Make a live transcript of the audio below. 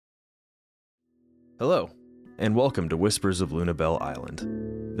Hello, and welcome to Whispers of Lunabell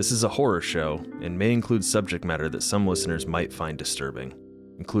Island. This is a horror show and may include subject matter that some listeners might find disturbing,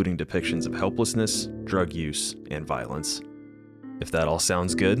 including depictions of helplessness, drug use, and violence. If that all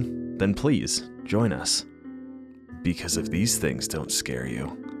sounds good, then please join us. Because if these things don't scare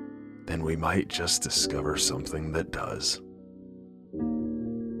you, then we might just discover something that does.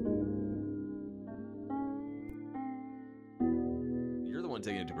 You're the one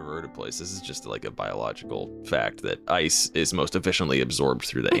taking it to a perverted place. This is just like a biological fact that ice is most efficiently absorbed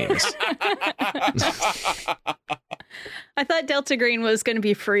through the anus. I thought Delta Green was going to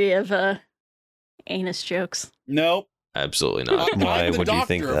be free of anus jokes. Nope. Absolutely not. Why I'm the would doctor. you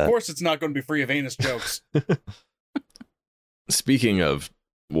think that? Of course it's not going to be free of anus jokes. Speaking of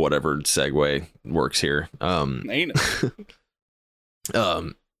whatever segue works here, Anus.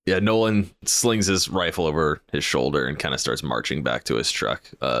 yeah, Nolan slings his rifle over his shoulder and kind of starts marching back to his truck,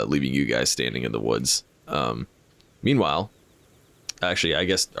 leaving you guys standing in the woods. Meanwhile, actually, I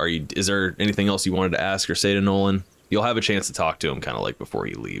guess, is there anything else you wanted to ask or say to Nolan? You'll have a chance to talk to him kind of like before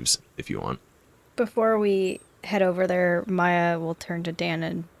he leaves, if you want. Before we head over there, Maya will turn to Dan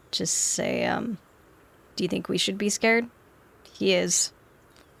and just say, do you think we should be scared? He is.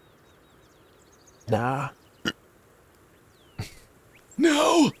 Nah.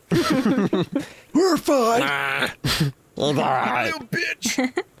 No! We're fine! All right. You bitch.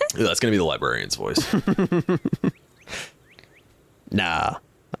 Ooh, that's going to be the librarian's voice. Nah.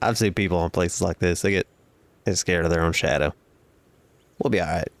 I've seen people in places like this. They get scared of their own shadow. We'll be all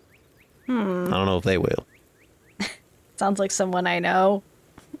right. I don't know if they will. Sounds like someone I know.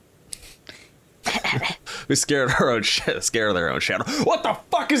 We scared of their own shadow. What the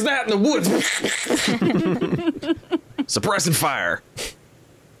fuck is that in the woods? Suppressing fire.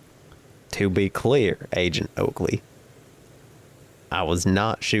 To be clear, Agent Oakley, I was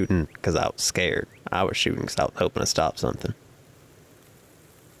not shooting because I was scared. I was shooting because I was hoping to stop something.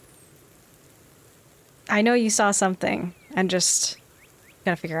 I know you saw something. I'm just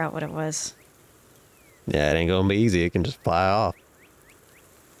gotta figure out what it was. Yeah, it ain't gonna be easy. It can just fly off.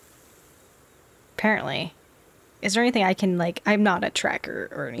 Apparently. Is there anything I can, like, I'm not a tracker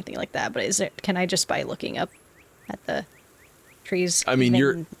or anything like that, but can I just by looking up at the trees? I mean,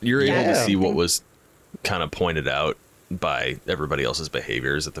 you're able to see what anything? was kind of pointed out by everybody else's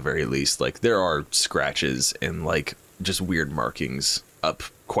behaviors at the very least. Like, there are scratches and, like, just weird markings up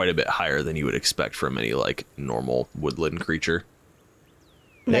quite a bit higher than you would expect from any, like, normal woodland creature.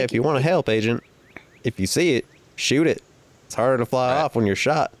 Yeah, if you want to help, Agent, if you see it, shoot it. It's harder to fly off when you're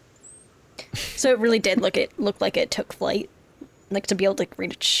shot. So it really did look like it took flight, like to be able to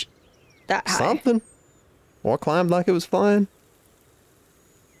reach that high. Something. Or climbed like it was flying.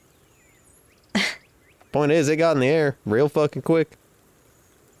 Point is, it got in the air real fucking quick.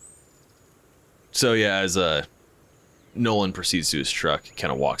 So, yeah, as Nolan proceeds to his truck, he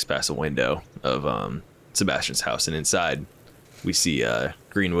kind of walks past a window of Sebastian's house, and inside we see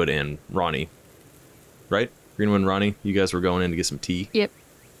Greenwood and Ronnie. Right? Greenwood and Ronnie, you guys were going in to get some tea? Yep.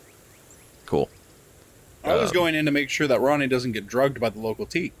 Cool. I was going in to make sure that Ronnie doesn't get drugged by the local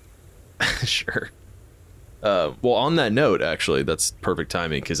tea. Sure. Well, on that note, actually, that's perfect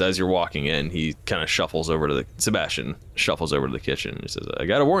timing, because as you're walking in, he kind of Sebastian shuffles over to the kitchen and he says, I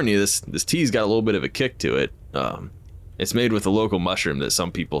gotta warn you, this tea's got a little bit of a kick to it. It's made with a local mushroom that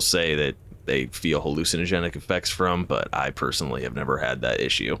some people say that they feel hallucinogenic effects from, but I personally have never had that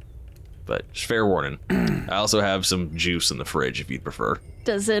issue. But just fair warning. I also have some juice in the fridge if you'd prefer.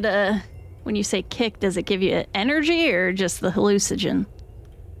 Does it, when you say kick, does it give you energy or just the hallucinogen?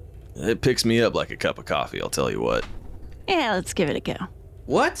 It picks me up like a cup of coffee, I'll tell you what. Yeah, let's give it a go.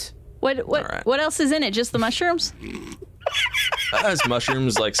 What? What right. What else is in it? Just the mushrooms? That has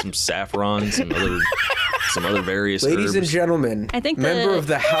mushrooms, like some saffron, some other various Ladies herbs. and gentlemen, I think member of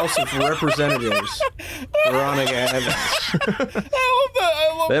the House of Representatives, Veronica Evans.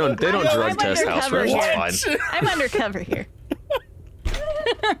 They don't drug I'm test house undercover reps. It's here. fine. I'm undercover here.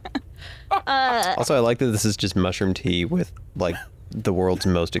 Also, I like that this is just mushroom tea with, like, the world's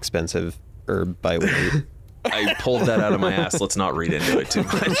most expensive herb by weight. I pulled that out of my ass. Let's not read into it too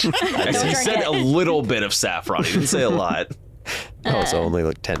much. He drink said it. a little bit of saffron. He didn't say a lot. Oh, so only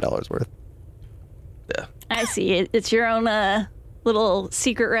like $10 worth. Yeah. I see. It's your own little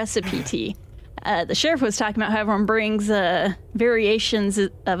secret recipe tea. The sheriff was talking about how everyone brings variations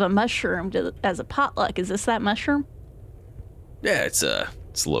of a mushroom as a potluck. Is this that mushroom? Yeah,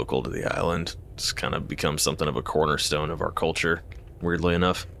 it's local to the island. It's kind of become something of a cornerstone of our culture, weirdly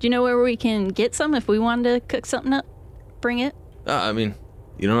enough. Do you know where we can get some if we wanted to cook something up? Bring it? I mean,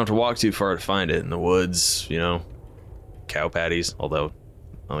 you don't have to walk too far to find it in the woods, you know. Cow patties, although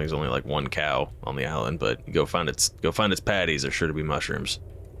think there's only like one cow on the island, but you go find its patties. There's sure to be mushrooms.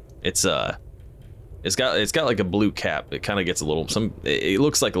 It's got like a blue cap. It kind of gets a little it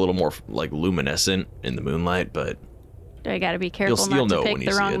looks like a little more like luminescent in the moonlight, but Do I got to be careful you'll not to know pick when you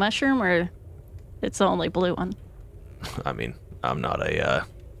the see wrong it. mushroom, or it's the only blue one? I mean, I'm not a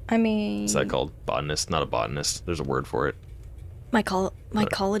I mean, what's that called? Botanist? Not a botanist. There's a word for it.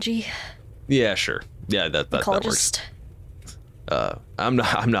 mycology. Yeah, sure. Yeah, that works. Mycologist. I'm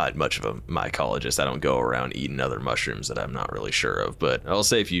not much of a mycologist. I don't go around eating other mushrooms that I'm not really sure of. But I'll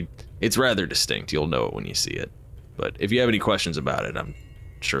say it's rather distinct. You'll know it when you see it. But if you have any questions about it, I'm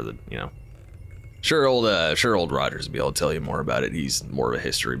sure that sure old Rogers will be able to tell you more about it. He's more of a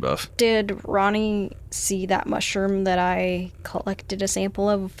history buff. Did Ronnie see that mushroom that I collected a sample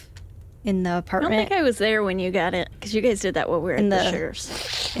of in the I don't apartment? think I was there when you got it, because you guys did that while we were In at the the-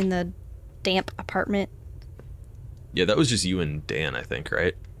 sheriff's. In the damp apartment? Yeah, that was just you and Dan, I think,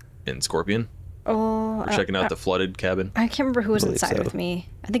 right? And Scorpion. Oh, We're checking out the flooded cabin. I can't remember who was Believe inside so. with me.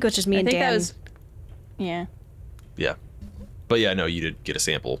 I think it was just me I and think Dan. that was, yeah. Yeah. But yeah, no, you did get a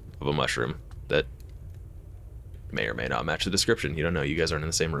sample of a mushroom that may or may not match the description. You don't know. You guys aren't in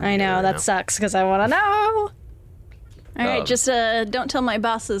the same room. I together know, right that now. sucks because I want to know. All right, just don't tell my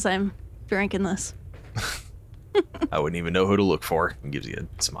bosses I'm drinking this. I wouldn't even know who to look for. It gives you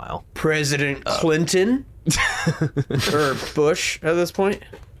a smile. President Clinton or Bush at this point.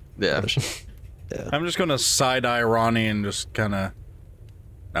 Yeah. I'm just gonna side eye Ronnie and just kind of.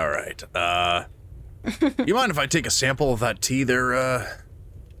 All right. You mind if I take a sample of that tea there?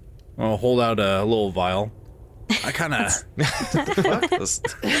 I'll hold out a little vial. I kind of. That's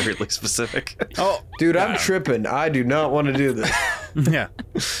weirdly specific. Oh, Dude, I'm tripping. I do not want to do this. yeah.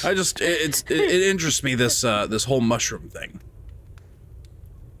 I just it interests me this whole mushroom thing.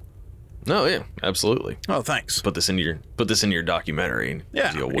 No, yeah, absolutely. Oh, thanks. Put this in your documentary. And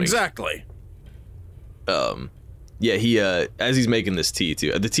gives you a Yeah, wink. exactly. Yeah, he as he's making this tea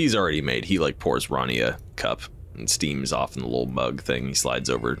too. The tea's already made. He like pours Ronnie a cup and steams off in the little mug thing. He slides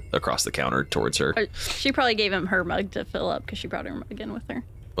over across the counter towards her. She probably gave him her mug to fill up because she brought her mug in with her.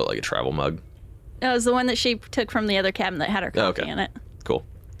 But like a travel mug. No, it was the one that she took from the other cabin that had her coffee Okay. in it. Cool.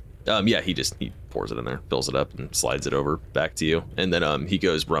 Yeah, he pours it in there, fills it up, and slides it over back to you. And then he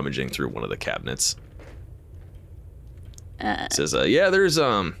goes rummaging through one of the cabinets. Says, yeah, there's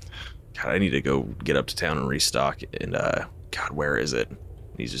God, I need to go get up to town and restock. And God, where is it?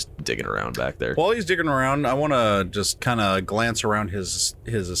 He's just digging around back there. While he's digging around, I want to just kind of glance around his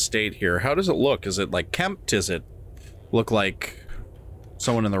estate here. How does it look? Is it like kempt? Is it look like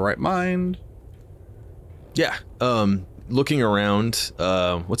someone in the right mind? Yeah. Looking around,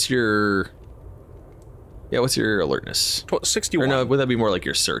 what's your alertness? 61. Or no, would that be more like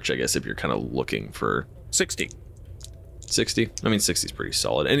your search, I guess, if you're kind of looking for 60. 60? I mean, 60 is pretty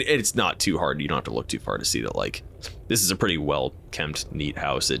solid. And it's not too hard. You don't have to look too far to see that, like, this is a pretty well-kept, neat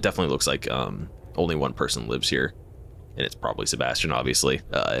house. It definitely looks like only one person lives here. And it's probably Sebastian, obviously.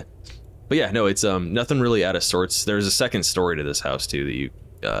 But yeah, no, it's nothing really out of sorts. There's a second story to this house, too, that you,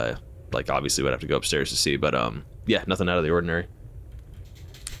 like, obviously would have to go upstairs to see. But, yeah, nothing out of the ordinary.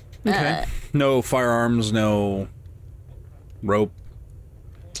 Okay. No firearms, no rope.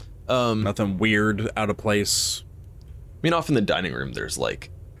 Nothing weird, out of place. I mean, off in the dining room, there's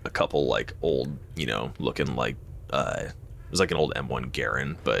like a couple like old, looking like it was like an old M1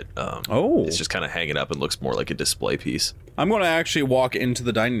 Garand, but it's just kind of hanging up and looks more like a display piece. I'm going to actually walk into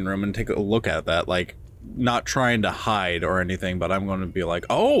the dining room and take a look at that, like not trying to hide or anything, but I'm going to be like,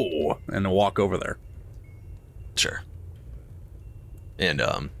 oh, and walk over there. Sure.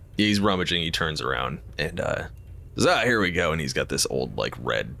 And he's rummaging. He turns around and says, here we go. And he's got this old like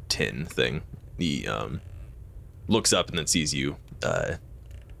red tin thing. He looks up and then sees you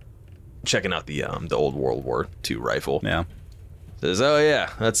checking out the old World War II rifle. Yeah. Says, oh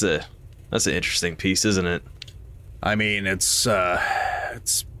yeah, that's an interesting piece, isn't it? I mean, it's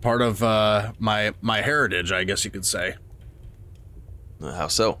part of my heritage, I guess you could say. How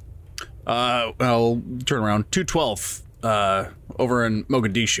so? Well, turn around. 212th over in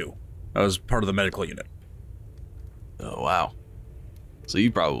Mogadishu. I was part of the medical unit. Oh wow. So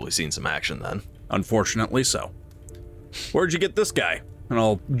you've probably seen some action then. Unfortunately so. Where'd you get this guy? And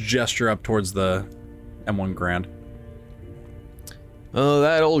I'll gesture up towards the M1 Grand. Oh,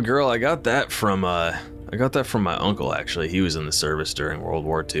 that old girl. I got that from my uncle. Actually, he was in the service during World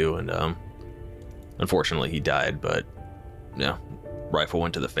War II, and unfortunately he died. But yeah, rifle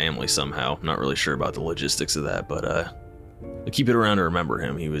went to the family somehow. Not really sure about the logistics of that, but I keep it around to remember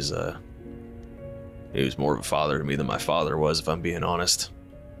him. He was more of a father to me than my father was, if I'm being honest.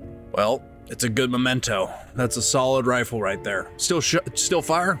 Well, It's a good memento. That's a solid rifle right there. Still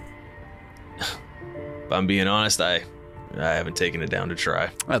fire? If I'm being honest, I haven't taken it down to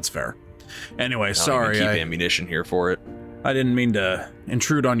try. That's fair. Anyway, I don't sorry. even keep ammunition here for it. I didn't mean to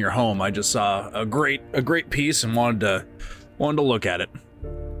intrude on your home. I just saw a great piece and wanted to look at it.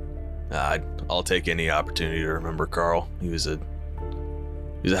 I'll take any opportunity to remember Carl. He was a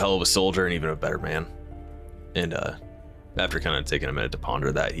hell of a soldier and even a better man. And after kind of taking a minute to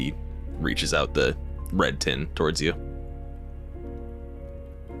ponder that, he reaches out the red tin towards you.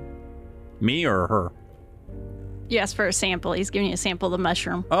 Me or her? You asked for a sample. He's giving you a sample of the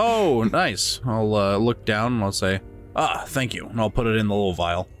mushroom. Oh, nice. I'll look down and I'll say, thank you. And I'll put it in the little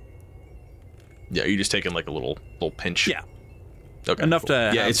vial. Yeah, you just taking like a little pinch? Yeah. Okay. Enough cool. to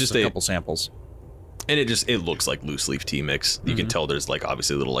have it's just a couple samples. And it looks like loose leaf tea mix. You can tell there's like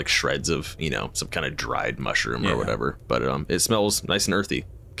obviously little like shreds of, some kind of dried mushroom or whatever. But it smells nice and earthy.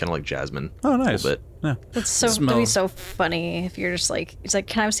 Kind of like jasmine. Oh, nice. A little bit. Yeah. That'd be so funny if you're just like, it's like,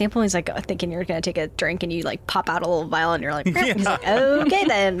 can I have a sample? He's like, thinking you're gonna take a drink, and you like pop out a little vial, and you're like, he's like, okay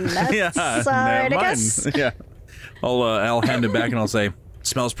then, that's I guess. Yeah. I'll hand it back and I'll say,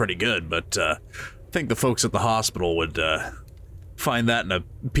 smells pretty good, but I think the folks at the hospital would find that in a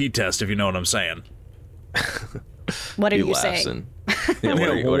pee test, if you know what I'm saying. What are He you laughs saying? and-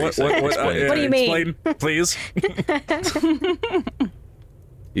 what do you mean? Explain, please.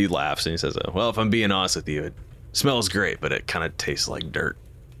 He laughs and he says, well, if I'm being honest with you, it smells great, but it kind of tastes like dirt.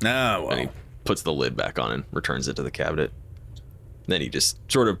 Ah, And he well. puts the lid back on and returns it to the cabinet. Then he just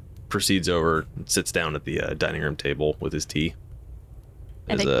sort of proceeds over and sits down at the dining room table with his tea.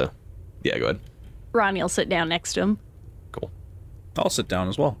 I think- Yeah, go ahead. Ronnie will sit down next to him. Cool. I'll sit down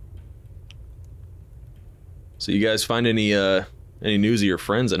as well. So you guys find any news of your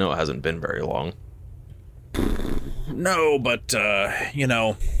friends? I know it hasn't been very long. No, but,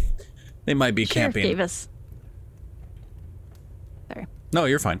 they might be Sheriff camping. gave us. Sorry. No,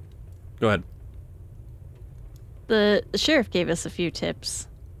 you're fine. Go ahead. The sheriff gave us a few tips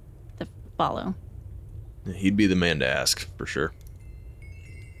to follow. He'd be the man to ask, for sure.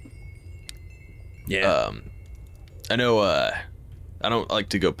 Yeah. I know I don't like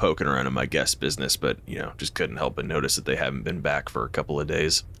to go poking around in my guest business, but, just couldn't help but notice that they haven't been back for a couple of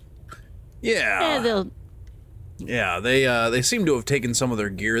days. Yeah. They seem to have taken some of their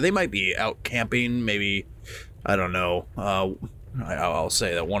gear. They might be out camping, maybe, I don't know. I'll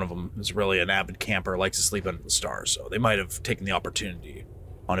say that one of them is really an avid camper, likes to sleep under the stars, so they might have taken the opportunity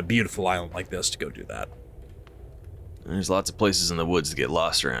on a beautiful island like this to go do that. There's lots of places in the woods to get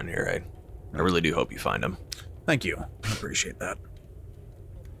lost around here. I really do hope you find them. Thank you. I appreciate that.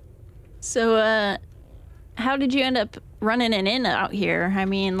 So, how did you end up running an inn out here? I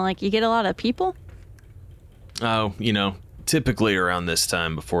mean, like, you get a lot of people? Oh, typically around this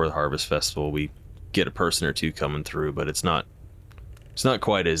time before the Harvest Festival, we get a person or two coming through, but it's not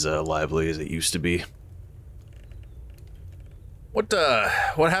quite as lively as it used to be. What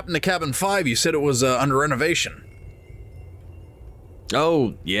happened to Cabin 5? You said it was under renovation.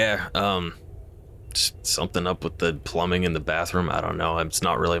 Oh, yeah. Just something up with the plumbing in the bathroom. I don't know. It's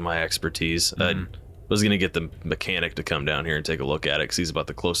not really my expertise. I was going to get the mechanic to come down here and take a look at it because he's about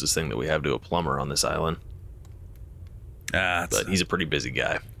the closest thing that we have to a plumber on this island. But he's a pretty busy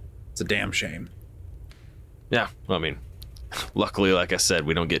guy. It's a damn shame. Yeah, well, I mean, luckily, like I said,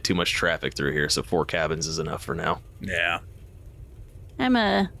 we don't get too much traffic through here, so 4 cabins is enough for now. Yeah. I'm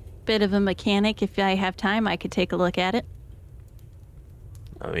a bit of a mechanic. If I have time, I could take a look at it.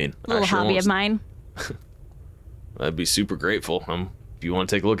 I mean, A little hobby of mine. I'd be super grateful. If you want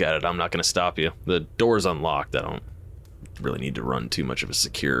to take a look at it, I'm not going to stop you. The door's unlocked. I don't really need to run too much of a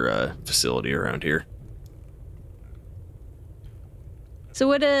secure facility around here. So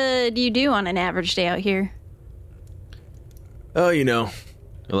what do you do on an average day out here? Oh, I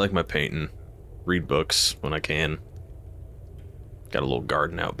like my painting, read books when I can. Got a little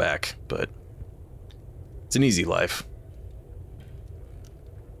garden out back, but it's an easy life.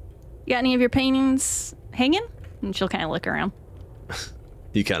 You got any of your paintings hanging? And she'll kind of look around.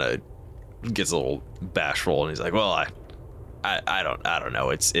 He kind of gets a little bashful, and he's like, "Well, I don't know.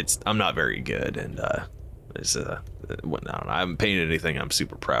 It's I'm not very good, and I haven't painted anything I'm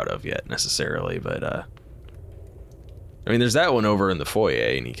super proud of yet necessarily, but I mean, there's that one over in the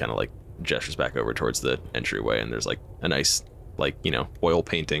foyer," and he kind of like gestures back over towards the entryway, and there's like a nice oil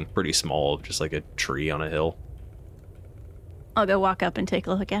painting, pretty small, just like a tree on a hill. I'll go walk up and take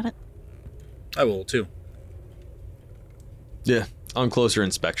a look at it. I will too. Yeah, on closer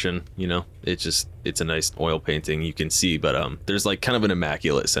inspection, it's a nice oil painting you can see, but there's like kind of an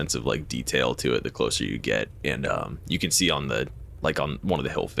immaculate sense of like detail to it the closer you get, and you can see on the like on one of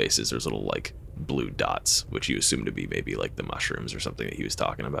the hill faces, there's little like blue dots, which you assume to be maybe like the mushrooms or something that he was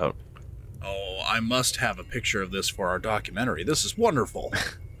talking about. Oh, I must have a picture of this for our documentary. This is wonderful.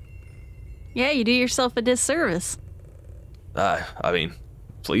 Yeah, you do yourself a disservice. I mean,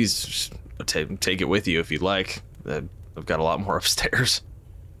 please just take it with you if you'd like. I've got a lot more upstairs.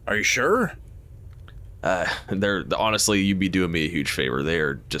 Are you sure? Honestly, you'd be doing me a huge favor. They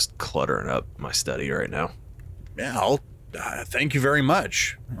are just cluttering up my study right now. Yeah, I'll thank you very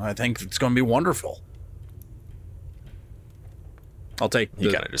much. I think it's going to be wonderful.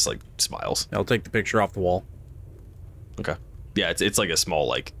 He kind of just like smiles. I'll take the picture off the wall. Okay. Yeah, it's like a small,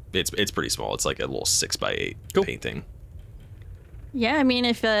 like it's pretty small. It's like a little 6x8 painting. Yeah, I mean,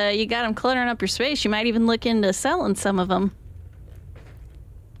 if you got them cluttering up your space, you might even look into selling some of them.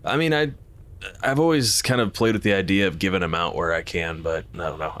 I mean, I've always kind of played with the idea of giving them out where I can, but I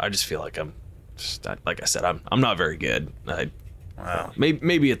don't know. I just feel like like I said, I'm not very good.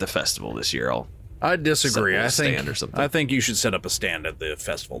 Maybe at the festival this year I disagree. I think you should set up a stand at the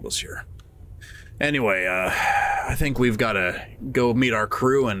festival this year. Anyway, I think we've got to go meet our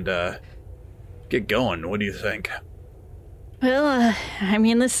crew and get going. What do you think? Well, I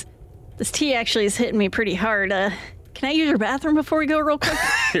mean, this tea actually is hitting me pretty hard. Can I use your bathroom before we go real quick?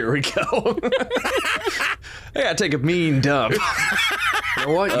 Here we go. I gotta take a mean dump. I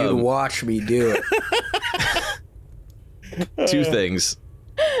want you to watch me do it. Two things.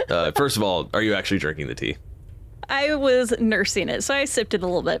 First of all, are you actually drinking the tea? I was nursing it, so I sipped it a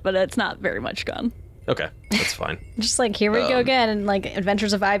little bit, but it's not very much gone. Okay, that's fine. Just like, here we go again, and like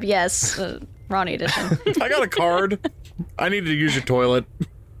Adventures of IBS, Ronnie edition. I got a card. I need to use your toilet.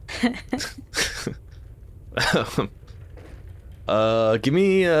 Give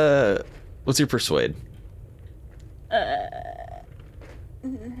me, what's your persuade?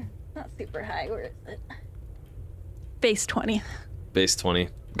 Not super high. Where is it? Base 20. Base 20.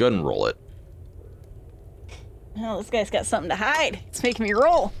 Go ahead and roll it. Oh, this guy's got something to hide. It's making me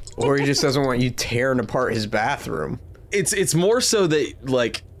roll. Or he just doesn't want you tearing apart his bathroom. It's more so that,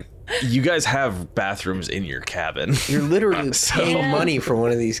 like, you guys have bathrooms in your cabin. You're literally paying money for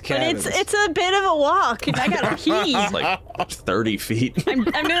one of these cabins. But it's a bit of a walk, and I gotta pee. It's like 30 feet. I'm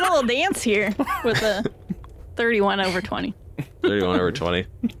doing a little dance here with a 31 over 20. 31 over 20.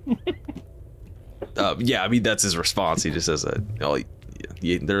 Yeah, I mean, that's his response. He just says that,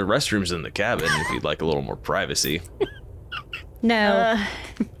 there are restrooms in the cabin if you'd like a little more privacy. No.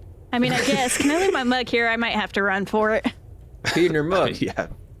 I mean, I guess. Can I leave my mug here? I might have to run for it. Pee in your mug.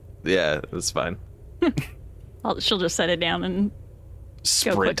 Yeah, that's fine. She'll just set it down and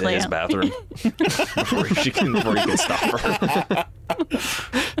sprint to his bathroom before you can stop her.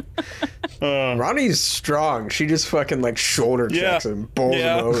 Ronnie's strong. She just fucking like shoulder checks him, bowls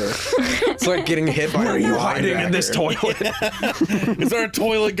him over. It's like getting hit by a you hiding in this toilet? Is there a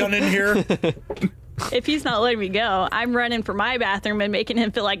toilet gun in here? If he's not letting me go, I'm running for my bathroom and making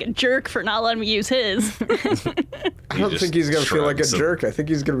him feel like a jerk for not letting me use his. I don't think he's gonna feel like a jerk. I think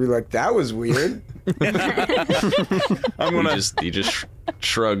he's gonna be like, that was weird. He just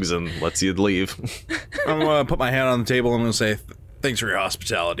shrugs and lets you leave. I'm gonna put my hand on the table and I'm gonna say, thanks for your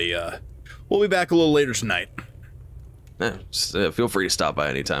hospitality. We'll be back a little later tonight. Feel free to stop by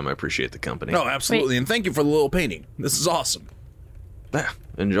anytime. I appreciate the company. Oh, absolutely. And thank you for the little painting. This is awesome.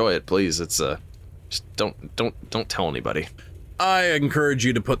 Enjoy it, please. It's just don't tell anybody. I encourage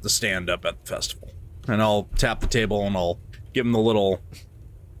you to put the stand up at the festival. And I'll tap the table and I'll give him the little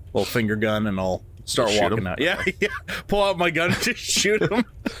finger gun and I'll start walking out. Yeah. Pull out my gun and just shoot him.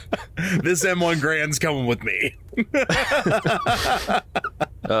 This M1 Grand's coming with me.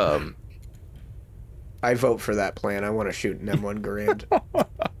 I vote for that plan. I want to shoot an M1 Grand.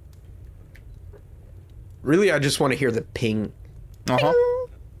 Really, I just want to hear the ping. Uh-huh.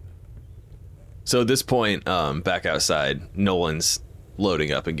 So at this point, back outside, Nolan's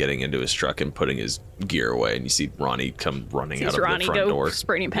loading up and getting into his truck and putting his gear away, and you see Ronnie come running out of the front door.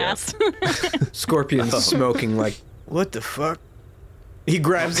 Sprinting past. Scorpion's smoking like, what the fuck? He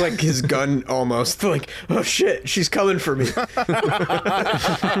grabs like his gun almost, like, oh shit, she's coming for me. This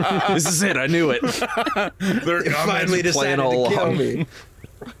is it, I knew it. They're finally decided to kill me.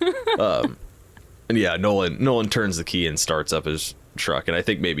 And yeah, Nolan turns the key and starts up his truck, and I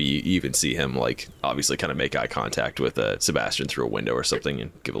think maybe you even see him, like, obviously kind of make eye contact with Sebastian through a window or something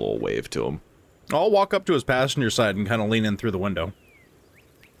and give a little wave to him. I'll walk up to his passenger side and kind of lean in through the window.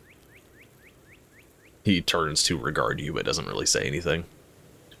 He turns to regard you, but doesn't really say anything.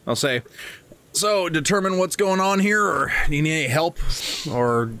 I'll say, so determine what's going on here, or do you need any help,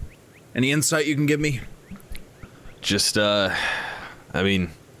 or any insight you can give me? Just, I mean,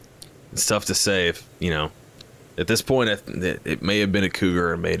 it's tough to say if, At this point, it may have been a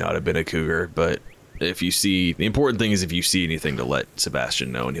cougar, it may not have been a cougar, but if you see, the important thing is if you see anything to let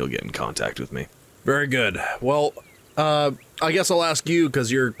Sebastian know and he'll get in contact with me. Very good. Well, I guess I'll ask you,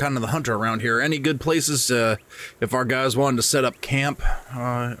 because you're kind of the hunter around here. Any good places if our guys wanted to set up camp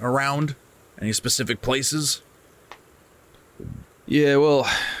around? Any specific places? Yeah, well,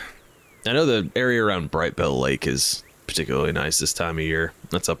 I know the area around Brightbell Lake is particularly nice this time of year.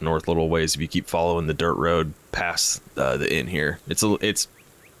 That's up north a little ways. If you keep following the dirt road past the inn here, it's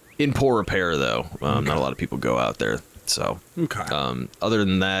in poor repair though. Not a lot of people go out there. So, Okay. Other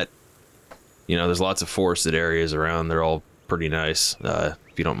than that, there's lots of forested areas around. They're all pretty nice. If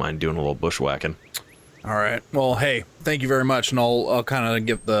you don't mind doing a little bushwhacking. All right. Well, hey, thank you very much, and I'll kind of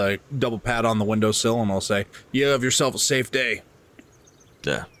give the double pat on the windowsill, and I'll say, you have yourself a safe day.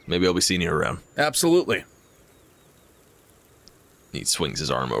 Yeah, maybe I'll be seeing you around. Absolutely. He swings his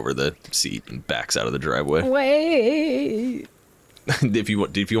arm over the seat and backs out of the driveway. Wait. if you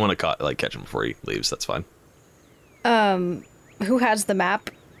want to catch him before he leaves, that's fine. Who has the map?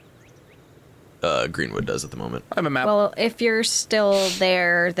 Greenwood does at the moment. I have a map. Well, if you're still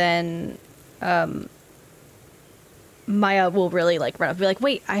there, then Maya will really run up and be like,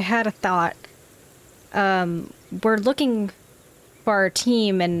 wait, I had a thought. We're looking for our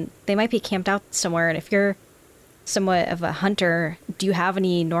team, and they might be camped out somewhere, and if you're somewhat of a hunter, do you have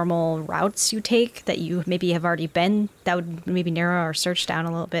any normal routes you take that you maybe have already been that would maybe narrow our search down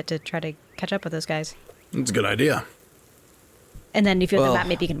a little bit to try to catch up with those guys? That's a good idea. And then if you have Well- the map,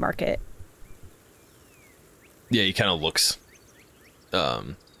 maybe you can mark it. Yeah, he kind of looks,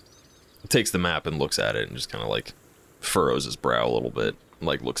 takes the map and looks at it and just kind of furrows his brow a little bit,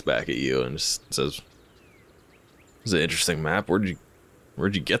 looks back at you and just says, "This is an interesting map. Where'd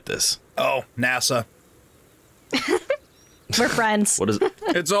you get this? Oh, NASA. We're friends. What is it?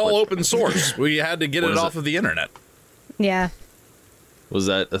 It's all open source. We had to get What it is off it? of the internet. Yeah. Was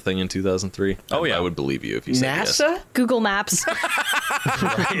that a thing in 2003? Oh, yeah. I would believe you if you said yes. NASA? Google Maps.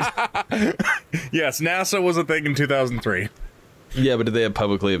 Yes, NASA was a thing in 2003. Yeah, but did they have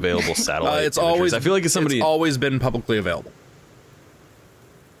publicly available satellite? It's imageries? always. I feel like it's somebody. It's always been publicly available.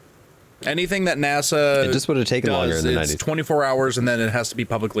 Anything that NASA It just would have taken longer does, in the it's 90s. 24 hours, and then it has to be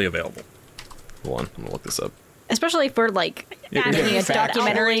publicly available. Hold on, I'm gonna look this up. Especially if we're making a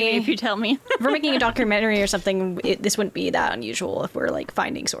documentary. If you tell me. If we're making a documentary or something, this wouldn't be that unusual if we're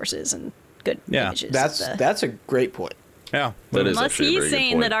finding sources and good Yeah, images. That's a great point. Yeah. That is Unless actually a he's very good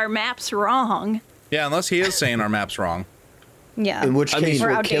saying point. that our map's wrong. Yeah, unless he is saying our map's wrong. yeah. In which I mean, case, we're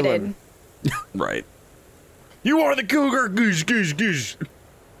we'll kill outdated. him. Right. You are the cougar. Goosh, goosh, goosh.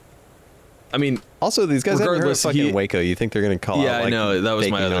 I mean, Also, these guys haven't heard of Regardless, fucking Waco. You think they're gonna call yeah, out? I know that was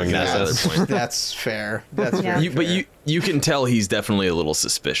my other point. That's fair. That's Yeah. very But fair. you can tell he's definitely a little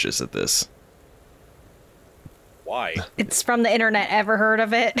suspicious at this. Why? It's from the internet. Ever heard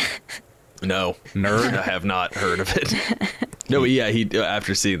of it? No, Nerd. I have not heard of it. No, but yeah, he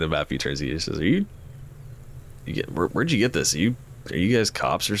after seeing the map, he turns. He says, "Are you where'd you get this? Are you guys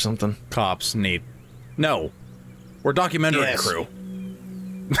cops or something?" Cops need. No. We're documentary Yes. crew.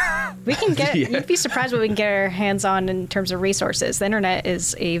 We can get. Yeah. You'd be surprised what we can get our hands on in terms of resources. The internet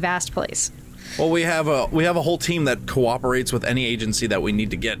is a vast place. Well, we have a whole team that cooperates with any agency that we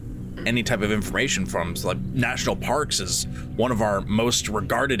need to get any type of information from. So, National Parks is one of our most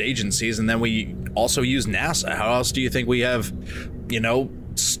regarded agencies, and then we also use NASA. How else do you think we have,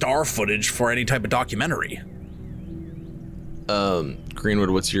 star footage for any type of documentary? Greenwood,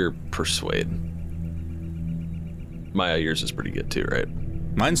 what's your persuade? Maya, yours is pretty good too, right?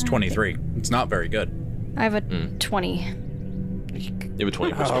 Mine's 23. It's not very good. I have a 20. You have a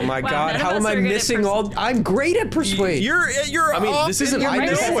 20 persuade. Oh my Wow, god, none of how us am I are good at missing all? I'm great at persuade. You're. I mean, off this isn't- in the You're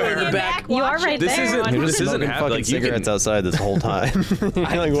middle right of there. nowhere. Back You are watching. right This there. isn't- You're just This isn't smoking hap- fucking like, you can- cigarettes outside this whole time. You're like,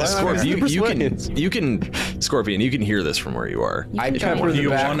 why am I Scorpion, missing you persuade? can Scorpion, you can hear this from where you are. I can pepper try. Do you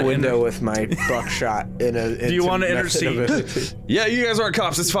the back wanna window with my buckshot in a. Do you wanna intercede? Yeah, you guys aren't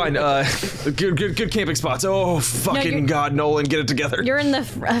cops. It's fine. Good camping spots. Oh, fucking you're- God, Nolan, get it together. You're in the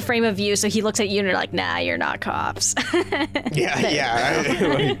frame of view, so he looks at you and you're like, nah, you're not cops. Yeah.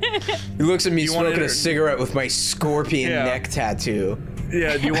 He looks at me You wanna smoking a inter- cigarette with my scorpion Yeah. neck tattoo.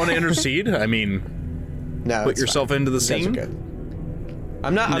 Yeah, do you want to intercede? I mean, No, put it's yourself fine. into the You guys are scene. good.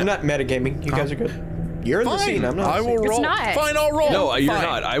 I'm not metagaming. You guys are good. You're in the scene. I'm not. I in the will scene. roll. not. Fine, I'll roll. No, you're Fine.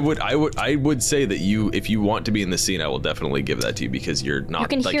 not. I would say that if you want to be in the scene, I will definitely give that to you because you're not. You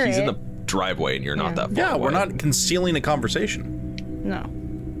can hear he's in it. the driveway and you're not that far Yeah, away. we're not concealing a conversation. No.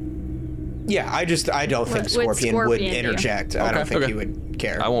 Yeah, I don't think Would Scorpion would Scorpion be? interject. I don't think Okay. he would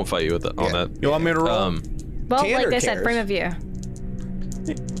care. I won't fight you on Yeah. that. You want me to roll? Well, Tanner like I said, cares. frame of view.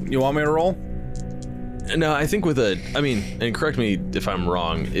 You want me to roll? No, I think and correct me if I'm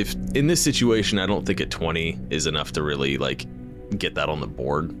wrong, if in this situation, I don't think a 20 is enough to really like get that on the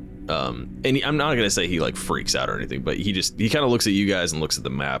board. I'm not going to say he like freaks out or anything, but he kind of looks at you guys and looks at the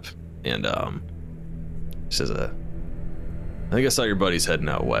map and says, I think I saw your buddies heading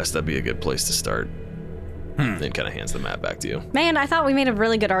out west. That'd be a good place to start. Then kind of hands the map back to you. Man, I thought we made a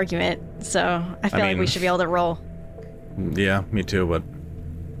really good argument, so I feel like we should be able to roll. Yeah, me too, but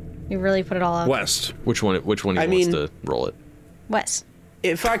We really put it all out. west. Which one he wants to roll it? West.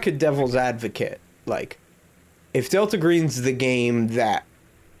 If I could devil's advocate, like, if Delta Green's the game that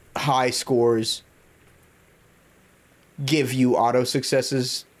high scores give you auto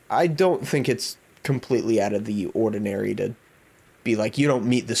successes, I don't think it's completely out of the ordinary to be like, you don't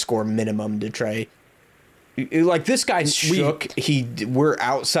meet the score minimum to try. Like, this guy's shook. We're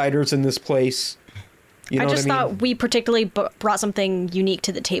outsiders in this place. You know I just what I mean? thought we particularly brought something unique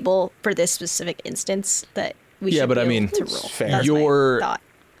to the table for this specific instance that we should but be I able mean, to roll. fair. That's Your- my thought.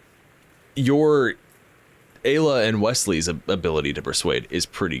 Your Ayla and Wesley's ability to persuade is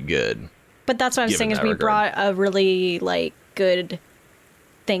pretty good. But that's what I'm given saying is that we regard. brought a really like good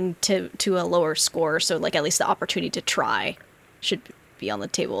thing to a lower score, so like at least the opportunity to try should be on the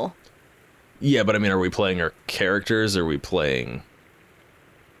table. Yeah, but I mean, are we playing our characters? Or are we playing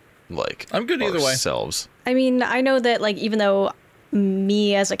like I'm good either way. ourselves? I mean, I know that like even though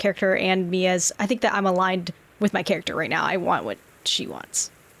me as a character and me as I think that I'm aligned with my character right now. I want what she wants.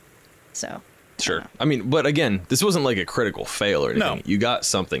 So Sure. I mean, but again, this wasn't like a critical fail or anything. No. You got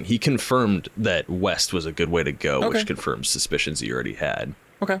something. He confirmed that West was a good way to go, Okay. which confirms suspicions you already had.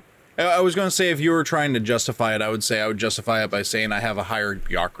 Okay. I was going to say, if you were trying to justify it, I would justify it by saying I have a higher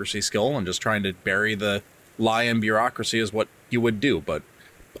bureaucracy skill, and just trying to bury the lie in bureaucracy is what you would do. But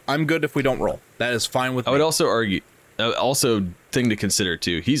I'm good if we don't roll. That is fine with I me. would also argue, also thing to consider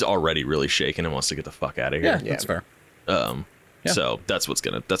too, he's already really shaken and wants to get the fuck out of here. Yeah, that's fair. Yeah. So that's what's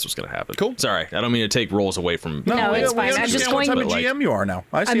gonna happen. Cool. Sorry, I don't mean to take rolls away from. No, it's we fine. I'm understand just what going- type of But, like- GM you are now.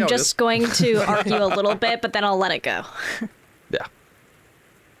 I see how I'm it is. just going to argue a little bit, but then I'll let it go. Yeah.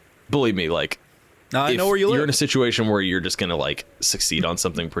 Believe me, like Now I if know where you you're live. in a situation where you're just gonna like succeed on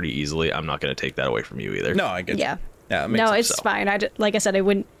something pretty easily, I'm not gonna take that away from you either. No, I get you. Yeah. Yeah, it makes No, sense. it's fine. Like I said, I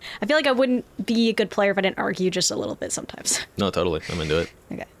feel like I wouldn't be a good player if I didn't argue just a little bit sometimes. No, totally. I'm into it.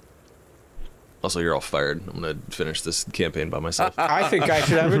 Okay. Also, you're all fired. I'm gonna finish this campaign by myself. I think I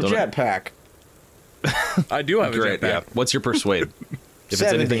should have a Don't- jetpack. I do have a Great. jetpack. Yeah. What's your persuade? If it's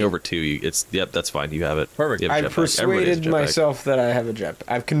 70. anything over 2, that's fine. You have it. Perfect. You have a I've jetpack. Everybody has a persuaded jetpack. myself that I have a jetpack.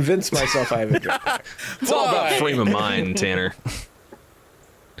 I've convinced myself I have a jetpack. It's all about frame of mind, Tanner.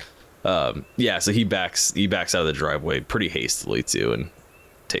 Yeah. So he backs out of the driveway pretty hastily too, and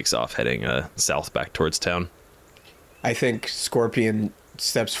takes off heading south back towards town. I think Scorpion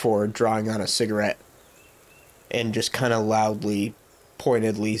steps forward, drawing on a cigarette, and just kind of loudly,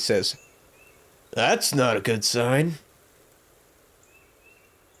 pointedly says, "That's not a good sign."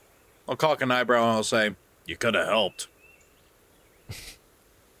 I'll cock an eyebrow and I'll say, "You could have helped."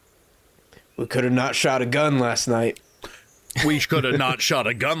 We could have not shot a gun last night. We could have not shot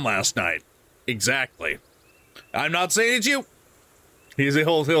a gun last night. Exactly. I'm not saying it's you.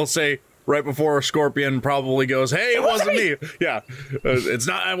 He'll say right before Scorpion probably goes, "Hey, it wasn't me." Yeah, it's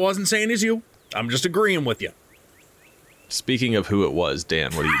not. I wasn't saying it's you. I'm just agreeing with you. Speaking of who it was,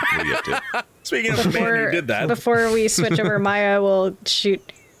 Dan, what are you up to? Speaking of the man who did that, Before we switch over, Maya will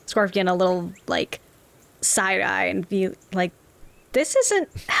shoot Scorpion a little like side eye and be like, "This isn't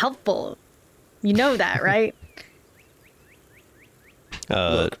helpful. You know that, right?"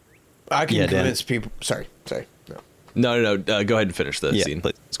 Look, I can yeah, Dan. convince people. Sorry. No. No. Go ahead and finish the Yeah, scene,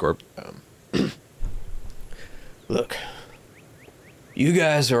 please. Scorp. Look, you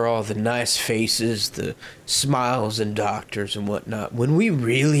guys are all the nice faces, the smiles and doctors and whatnot. When we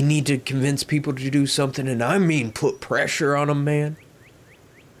really need to convince people to do something, and I mean put pressure on them, man,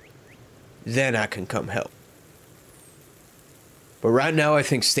 then I can come help. But right now, I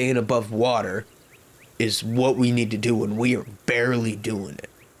think staying above water is what we need to do when we are barely doing it.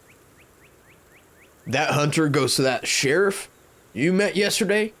 That hunter goes to that sheriff you met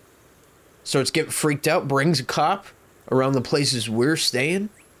yesterday, starts getting freaked out, brings a cop around the places we're staying.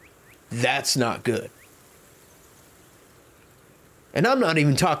 That's not good. And I'm not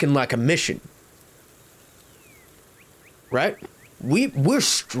even talking like a mission. Right? We're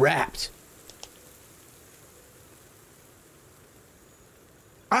strapped.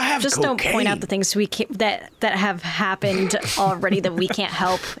 I have Just cocaine. don't point out the things that have happened already that we can't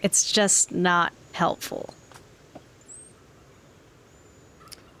help. It's just not helpful.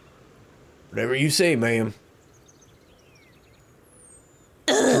 Whatever you say, ma'am.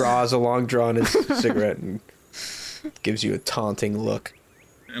 Draw draws a long drawn his cigarette and gives you a taunting look.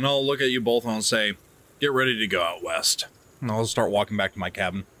 And I'll look at you both and I'll say, get ready to go out west. And I'll start walking back to my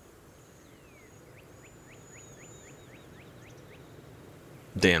cabin.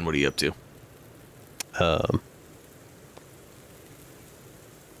 Dan, what are you up to?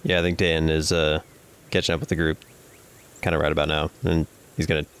 Yeah, I think Dan is catching up with the group kind of right about now, and he's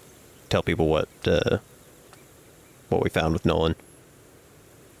gonna tell people what we found with Nolan.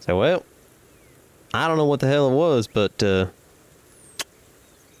 So, well, I don't know what the hell it was, but looks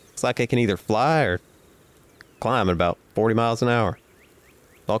like it can either fly or climb at about 40 miles an hour.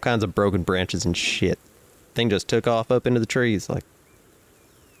 All kinds of broken branches and shit. Thing just took off up into the trees. Like,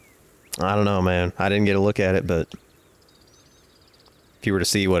 I don't know, man. I didn't get a look at it, but if you were to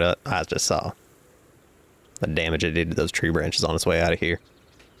see what I just saw, the damage it did to those tree branches on its way out of here,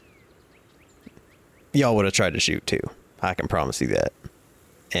 y'all would have tried to shoot too. I can promise you that.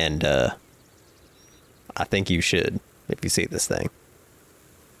 And I think you should if you see this thing.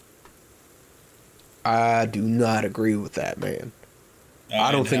 I do not agree with that, man.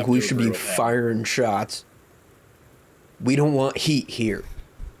 I don't think we should be firing shots. We don't want heat here.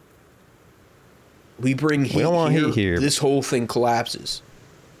 We bring heat, don't want heat here. This whole thing collapses.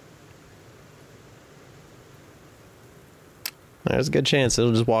 There's a good chance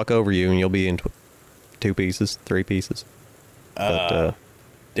it'll just walk over you and you'll be in 2 pieces, 3 pieces. But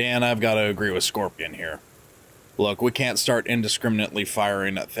Dan, I've got to agree with Scorpion here. Look, we can't start indiscriminately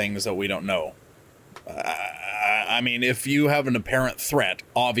firing at things that we don't know. I mean, if you have an apparent threat,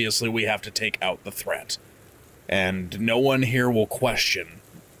 obviously we have to take out the threat. And no one here will question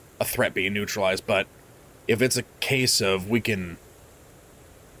a threat being neutralized, but if it's a case of we can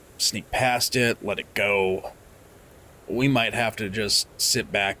sneak past it, let it go, we might have to just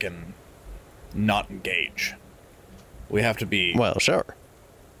sit back and not engage. We have to be well, sure.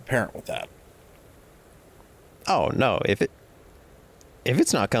 apparent with that. Oh no, if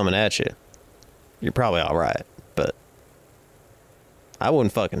it's not coming at you, you're probably all right. But I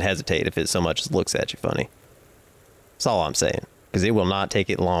wouldn't fucking hesitate if it so much as looks at you funny. That's all I'm saying. Because it will not take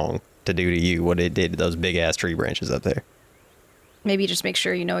it long to do to you what it did to those big ass tree branches up there. Maybe just make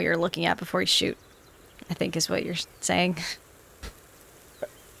sure you know what you're looking at before you shoot, I think is what you're saying.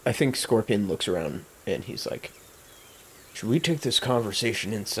 I think Scorpion looks around and he's like, should we take this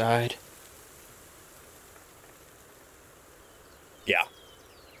conversation inside? Yeah.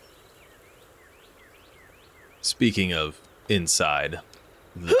 Speaking of inside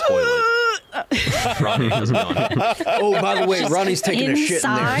the toilet, Ronnie has gone. Oh, by the way, Ronnie's taking a shit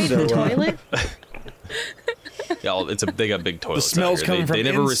in there. Inside So, the toilet? Yeah, they got big toilets. smells out here. coming from they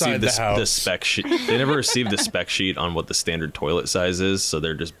never inside received the house. the spec sheet. They never received the spec sheet on what the standard toilet size is, so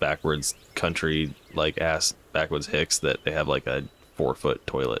they're just backwards country like ass backwoods hicks that they have like a 4-foot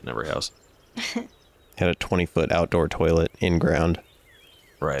toilet in every house. Had a 20-foot outdoor toilet in ground.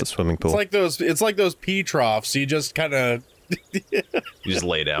 Right. The swimming pool. It's like those pee troughs. You just kind of You just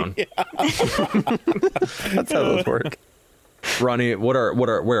lay down. That's how those work. Ronnie,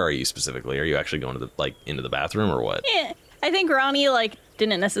 where are you specifically? Are you actually going to into the bathroom or what? Yeah, I think Ronnie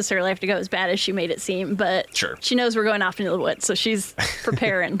didn't necessarily have to go as bad as she made it seem, but Sure. she knows we're going off into the woods, so she's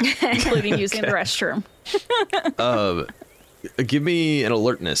preparing, including using the restroom. Give me an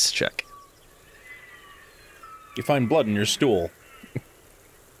alertness check. you find blood in your stool.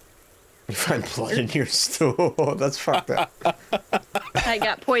 you find blood in your stool. That's fucked up. I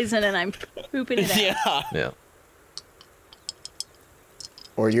got poison and I'm pooping it out. Yeah.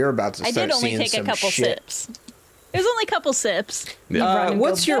 Or you're about to I start did only seeing take a some couple shit. sips. It was only a couple sips. Yeah.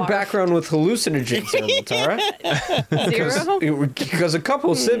 What's your background with hallucinogens, there, Tara? Zero? Because a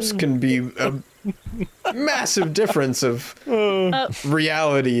couple sips can be a massive difference of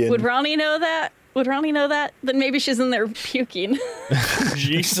reality. And Would Ronnie know that? Then maybe she's in there puking.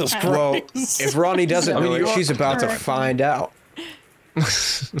 Jesus Christ. well, if Ronnie doesn't know it, she's about to find out.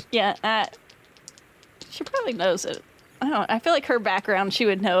 Yeah, she probably knows it. I don't know. I feel like her background, she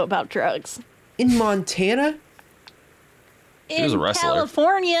would know about drugs. In Montana? was a In wrestler.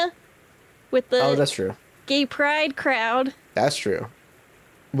 California, with the Oh, that's true. gay pride crowd. That's true.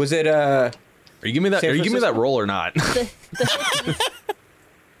 Was it Are you giving me that? San Are you giving me that Francisco? roll or not?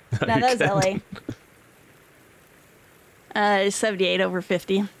 No, that was LA. 78 over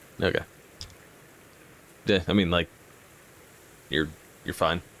 50. Okay. Yeah, I mean, you're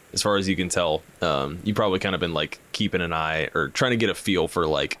fine as far as you can tell. You probably kind of been keeping an eye or trying to get a feel for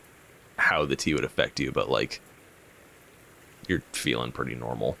how the tea would affect you, but you're feeling pretty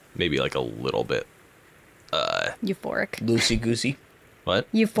normal. Maybe a little bit. Euphoric. loosey goosey?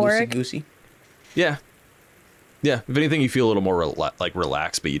 What? Euphoric. Loosey goosey? Yeah. Yeah, if anything, you feel a little more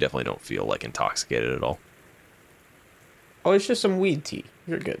relaxed, but you definitely don't feel like intoxicated at all. Oh, it's just some weed tea.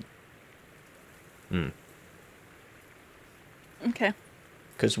 You're good. Okay.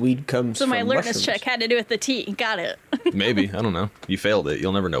 Because weed comes So from my alertness mushrooms. check had to do with the tea. Got it. Maybe, I don't know. You failed it.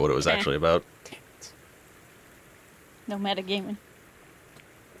 You'll never know what it was Okay. actually about. No metagaming.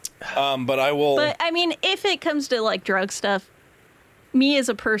 But I will. But I mean, if it comes to like drug stuff, me as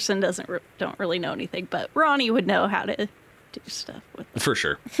a person don't really know anything, but Ronnie would know how to do stuff with it. For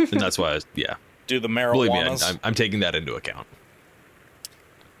sure. And that's why, do the believe me, marijuana. I'm taking that into account.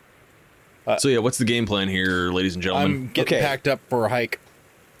 So yeah, what's the game plan here, ladies and gentlemen? I'm getting Okay. packed up for a hike.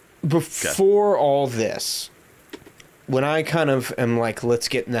 Before all this, when I kind of am like, let's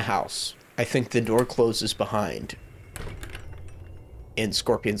get in the house, I think the door closes behind. And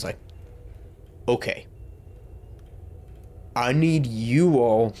Scorpion's like, okay. I need you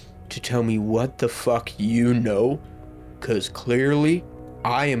all to tell me what the fuck you know, because clearly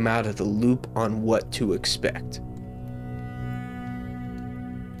I am out of the loop on what to expect.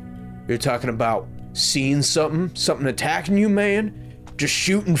 You're talking about seeing something attacking you, man? Just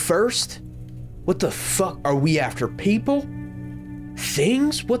shooting first? What the fuck? Are we after people?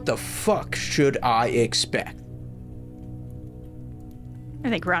 Things? What the fuck should I expect? I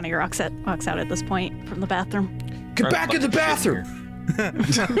think Ronnie walks out at this point from the bathroom. Get back in the bathroom!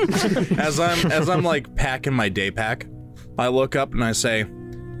 As I'm like packing my day pack, I look up and I say,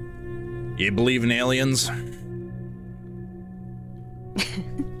 "You believe in aliens?"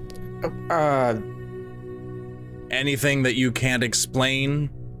 Anything that you can't explain?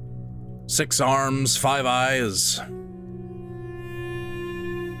 6 arms, 5 eyes.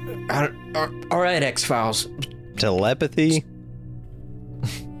 Alright, X-Files. Telepathy?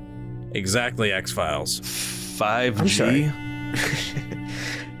 Exactly, X-Files. 5G? I'm sorry.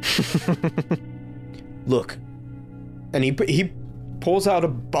 Look. And he pulls out a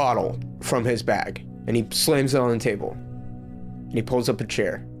bottle from his bag, and he slams it on the table. And he pulls up a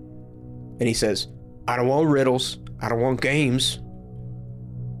chair. And he says, I don't want riddles. I don't want games.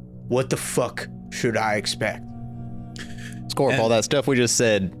 What the fuck should I expect? Score all that stuff we just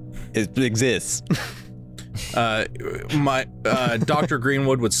said exists. Dr.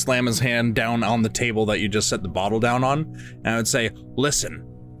 Greenwood would slam his hand down on the table that you just set the bottle down on, and I would say, listen,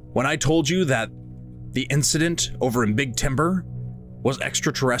 when I told you that the incident over in Big Timber was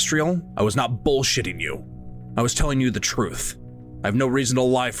extraterrestrial, I was not bullshitting you. I was telling you the truth. I have no reason to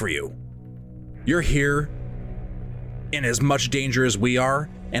lie for you. You're here in as much danger as we are,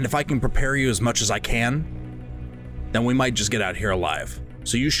 and if I can prepare you as much as I can, then we might just get out here alive.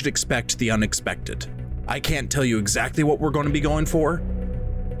 So you should expect the unexpected. I can't tell you exactly what we're going to be going for,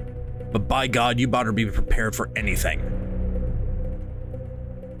 but by God, you better be prepared for anything.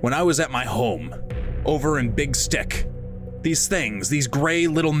 When I was at my home, over in Big Stick, these gray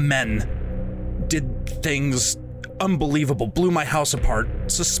little men did things unbelievable, blew my house apart,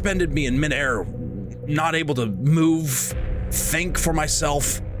 suspended me in midair, not able to move, think for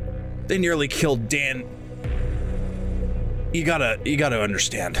myself. They nearly killed Dan. You gotta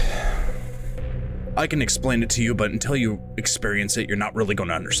understand. I can explain it to you, but until you experience it, you're not really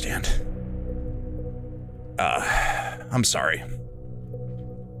gonna understand. I'm sorry.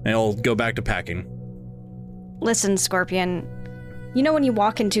 And I'll go back to packing. Listen, Scorpion, you know when you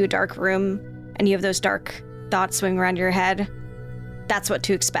walk into a dark room and you have those dark thoughts swing around your head? That's what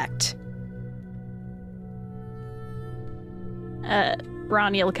to expect.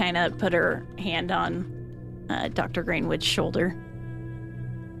 Ronnie will kind of put her hand on Dr. Greenwood's shoulder,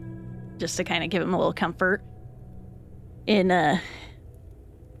 just to kind of give him a little comfort. And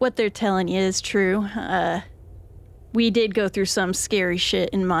what they're telling you is true. We did go through some scary shit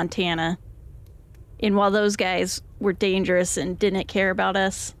in Montana. And while those guys were dangerous and didn't care about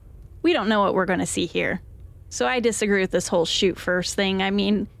us, we don't know what we're going to see here. So I disagree with this whole shoot first thing. I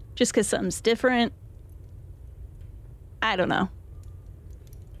mean, just because something's different, I don't know.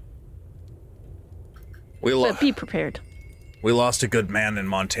 But be prepared. We lost a good man in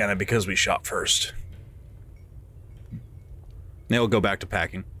Montana because we shot first. Now we'll go back to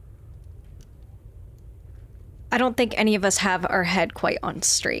packing. I don't think any of us have our head quite on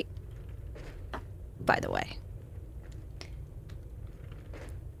straight, by the way.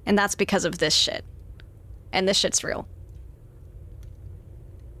 And that's because of this shit. And this shit's real.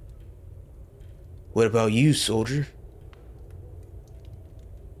 What about you, soldier?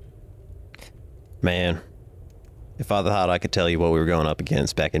 Man, if I thought I could tell you what we were going up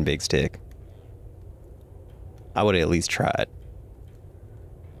against back in Big Stick, I would have at least tried.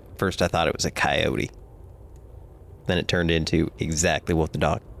 First I thought it was a coyote. Then it turned into exactly what the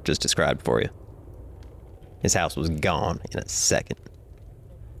doc just described for you. His house was gone in a second.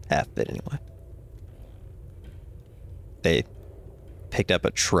 Half of it, anyway. They picked up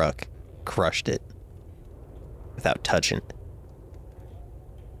a truck, crushed it, without touching it.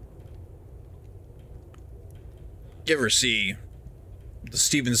 You ever see the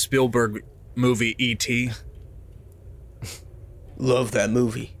Steven Spielberg movie E.T.? Love that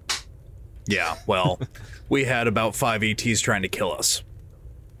movie. Yeah, well, we had about 5 ETs trying to kill us.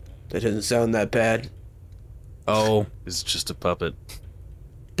 That doesn't sound that bad. Oh, It's just a puppet.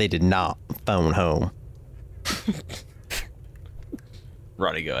 They did not phone home.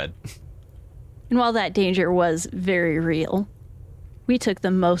 Roddy, go ahead. And while that danger was very real, we took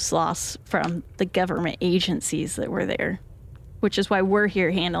the most loss from the government agencies that were there, which is why we're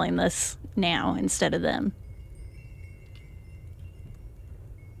here handling this now instead of them.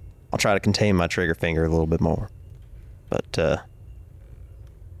 I'll try to contain my trigger finger a little bit more. But,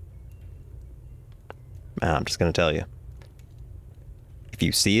 I'm just going to tell you. If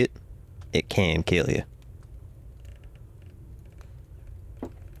you see it, it can kill you.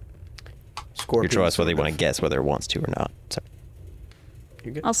 Your Scorpion. choice whether you want to guess whether it wants to or not. So,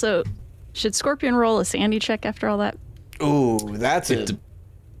 Also, should Scorpion roll a sandy check after all that? Ooh, that's it.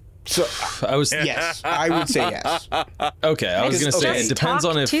 So I was yes, I would say yes. okay. I was gonna say Just it depends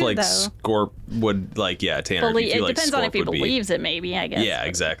talk on if too, like though. Scorp would like Tanner. Fully, if you feel it like depends on Scorp if he would be- believes it, maybe, I guess. Yeah,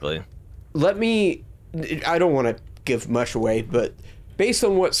 exactly. Let me. I don't want to give much away, but based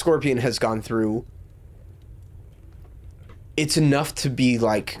on what Scorpion has gone through, it's enough to be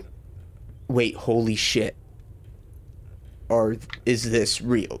like, wait, holy shit. Or is this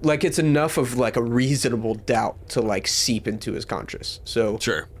real? Like, it's enough of like a reasonable doubt to like seep into his conscious. So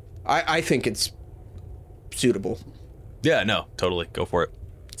Sure. I think it's suitable. Yeah. No. Totally. Go for it.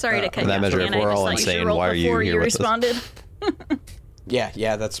 Sorry to cut for that you off, measure, Dan. if we're I just all thought you should insane, roll why are you before here you with us? responded.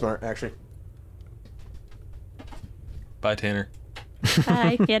 Yeah, that's smart, actually. Bye, Tanner.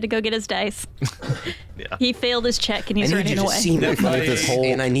 Bye. He had to go get his dice. Yeah. He failed his check and I he's need running you to away. see my With this dice, whole-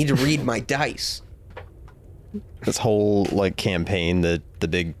 and I need to read my dice. this whole like campaign, the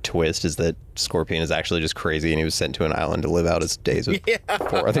big twist is that Scorpion is actually just crazy and he was sent to an island to live out his days with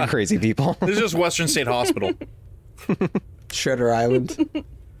 4 other crazy people. this is just Western State Hospital. Shredder Island.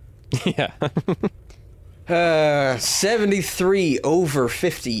 Yeah. 73 over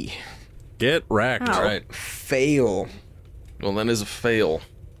 50. Get wrecked. Oh. All right. Fail. Well, that is a fail,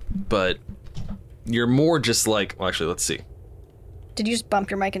 but you're more just like. Well, actually, let's see. Did you just bump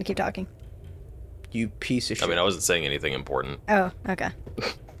your mic and keep talking? You piece of shit. I mean, I wasn't saying anything important. Oh, okay.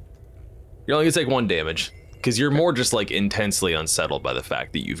 You're only gonna take 1 damage because you're more just like intensely unsettled by the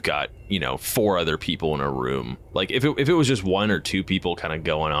fact that you've got 4 other people in a room. Like if it was just 1 or 2 people kind of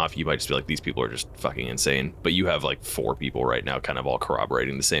going off, you might just be like, these people are just fucking insane. But you have like 4 people right now, kind of all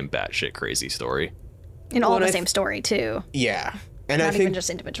corroborating the same batshit crazy story. And all Well, the I same story too. Yeah. And Not I think even just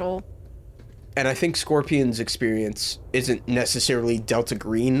individual. and I think Scorpion's experience isn't necessarily Delta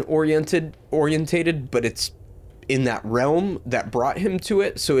Green orientated, but it's in that realm that brought him to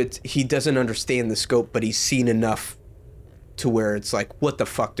it. So he doesn't understand the scope, but he's seen enough to where it's like, what the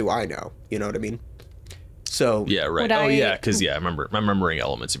fuck do I know? You know what I mean? So Yeah, right. Would Oh I- yeah, because I'm remembering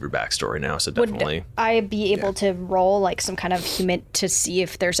elements of your backstory now. So definitely. Would I be able to roll like some kind of human to see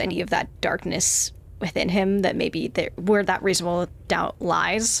if there's any of that darkness within him that maybe where that reasonable doubt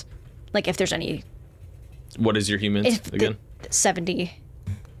lies? Like if there's any What is your humans if again? 70.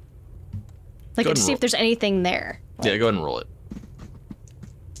 Like Go ahead to and see roll. if there's anything there. Yeah, go ahead and roll it.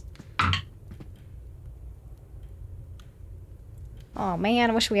 Oh man,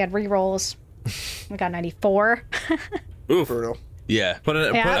 I wish we had re-rolls. We got 94. Oof. brutal. Yeah. Put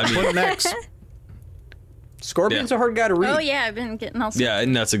it. Yeah. Put it next. Scorpion's Yeah. a hard guy to read. Oh yeah, I've been getting all sorts. Yeah,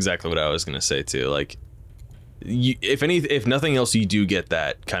 and that's exactly what I was gonna say too. Like, if nothing else, you do get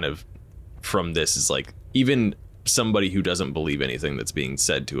that kind of from this. Is like even somebody who doesn't believe anything that's being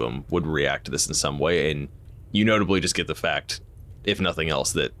said to him would react to this in some way, and you notably just get the fact, if nothing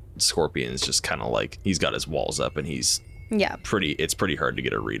else, that Scorpion is just kind of like he's got his walls up and he's Yeah. it's pretty hard to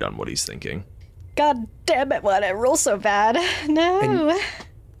get a read on what he's thinking. God damn it, why did I roll so bad? No.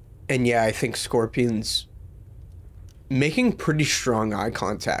 And yeah, I think Scorpion's making pretty strong eye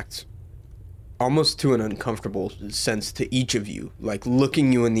contact, almost to an uncomfortable sense to each of you, like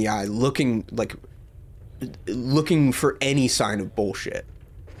looking you in the eye, looking for any sign of bullshit.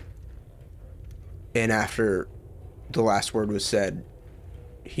 And after the last word was said,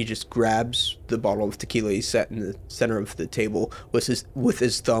 he just grabs the bottle of tequila he set in the center of the table with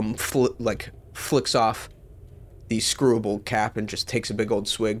his thumb flicks off the screwable cap and just takes a big old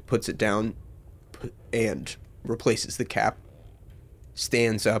swig, puts it down, and replaces the cap,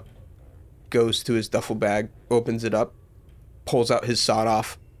 stands up, goes to his duffel bag, opens it up, pulls out his sawed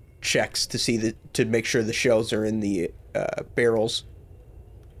off, checks to make sure the shells are in the barrels.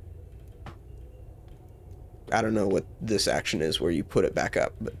 I don't know what this action is where you put it back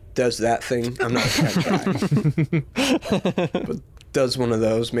up, but does that thing. I'm not a tech guy. But does one of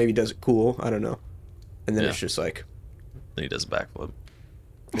those, maybe does it cool, I don't know. And then it's just like... Then he does a backflip.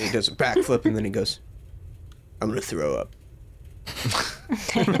 And he does a backflip, and then he goes, I'm going to throw up.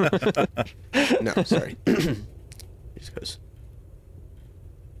 No, sorry. He just goes,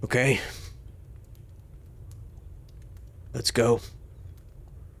 okay. Let's go.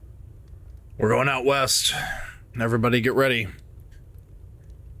 We're going out west. Everybody get ready.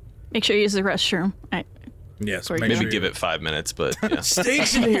 Make sure you use the restroom. Yes, Or Maybe sure give it 5 minutes, but yeah.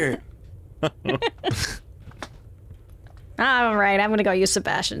 Station here. All right, I'm gonna go use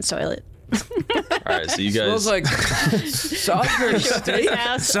Sebastian's toilet. All right, so you guys. Smells like Salisbury steak.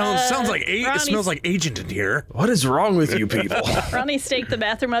 Sounds like it smells like agent in here. What is wrong with you people? Ronnie staked the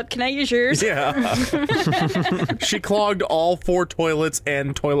bathroom up. Can I use yours? Yeah. She clogged all 4 toilets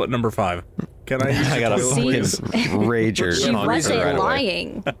and toilet number 5. Can I use I got a toilet, See? fucking rager. She on wasn't her right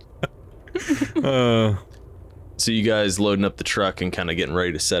away. lying. So you guys loading up the truck and kind of getting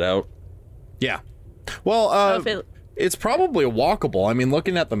ready to set out? Yeah. Well, If it- it's probably walkable. I mean,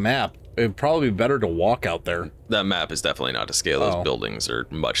 looking at the map, it'd probably be better to walk out there. That map is definitely not to scale. Those Oh. buildings are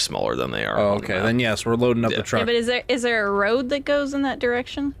much smaller than they are. Oh, on the okay. map. Then yes, we're loading up Yeah. the truck. yeah, but is there a road that goes in that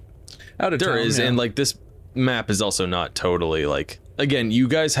direction? Out of There town, is, yeah. and like this map is also not totally like. Again, you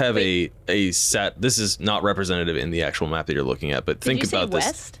guys have a set. This is not representative in the actual map that you're looking at, but Did think you say about this.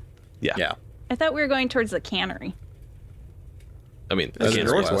 west? Yeah. Yeah. I thought we were going towards the cannery. I mean, That's the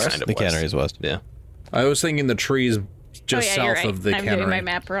northwest. northwest. Kind of The west. cannery is west. Yeah. I was thinking the trees just oh, yeah, you're south right. of the I'm cannery. doing my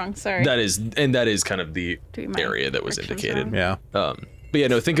map wrong. Sorry. That is kind of the Doing my area that was directions indicated. wrong. Yeah. But yeah,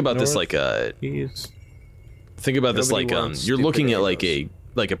 no. Think about this North. like East. think about this Nobody like wants you're stupid looking at like arrows.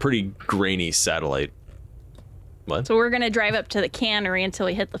 a pretty grainy satellite. What? So we're gonna drive up to the cannery until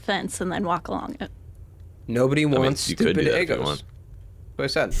we hit the fence and then walk along it. Nobody wants you could stupid do that if you egos. want.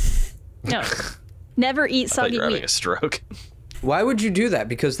 That's what I said. No, never eat I thought soggy you were having meat. a stroke. Why would you do that?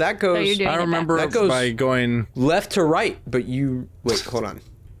 Because that So goes you're doing I it remember That goes- by going. left to right, but you... Wait, hold on.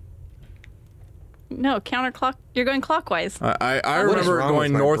 No, counterclock. You're going clockwise. I What is remember wrong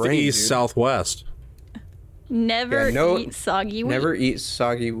going with my brain, northeast, dude? southwest. Never Yeah, no- eat soggy wheat. Never eat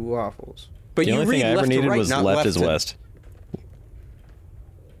soggy waffles. But The you only read thing I ever left to needed right, was not left left is to- west.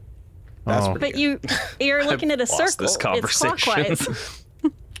 That's Oh. pretty But you're looking at a lost circle. this It's conversation. clockwise.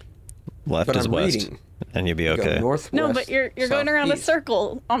 Left But is I'm west. reading. And you'll be good. okay. Go northwest, No, but you're going around a southeast.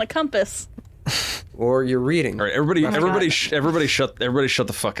 circle on a compass. Or you're reading. All right, everybody, my everybody, God. everybody shut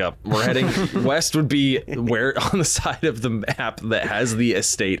the fuck up. We're heading west. Would be where on the side of the map that has the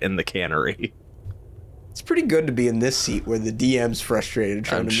estate and the cannery. It's pretty good to be in this seat where the DM's frustrated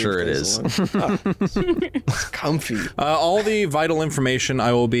trying I'm to move sure it things is. along. It's comfy. All the vital information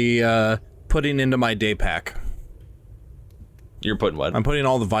I will be putting into my day pack. You're putting what? I'm putting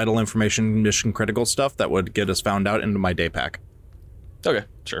all the vital information, mission critical stuff that would get us found out into my day pack. Okay,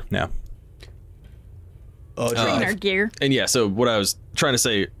 sure. Yeah. Bringing our gear. And yeah, so what I was trying to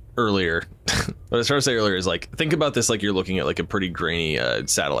say earlier, is like, think about this like you're looking at like a pretty grainy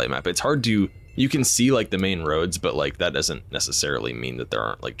satellite map. It's hard to, you can see like the main roads, but like that doesn't necessarily mean that there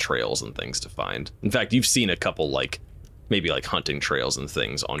aren't like trails and things to find. In fact, you've seen a couple like maybe like hunting trails and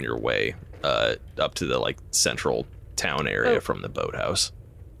things on your way up to the like central town area Oh. from the boathouse.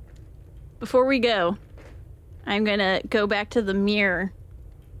 Before we go, I'm gonna go back to the mirror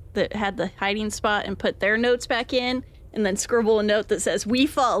that had the hiding spot and put their notes back in, and then scribble a note that says "We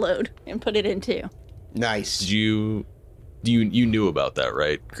followed" and put it in too. Nice. Did you knew about that,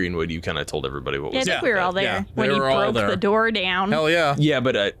 right? Greenwood, you kind of told everybody what Yeah, I was think we were all there yeah, when they you were all broke there. the door down. Hell yeah. Yeah,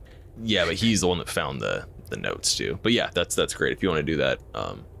 but he's the one that found the notes too. But yeah, that's great if you want to do that.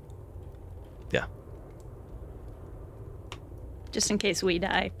 Yeah. Just in case we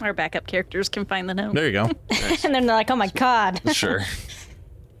die, our backup characters can find the note. There you go. And then they're like, oh my god. Sure.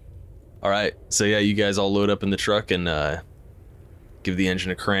 All right. So yeah, you guys all load up in the truck and give the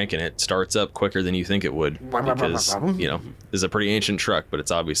engine a crank, and it starts up quicker than you think it would because it's a pretty ancient truck, but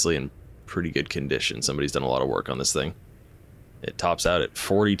it's obviously in pretty good condition. Somebody's done a lot of work on this thing. It tops out at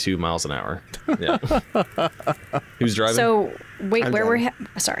 42 miles an hour. Yeah. Who's driving? So wait, I'm where were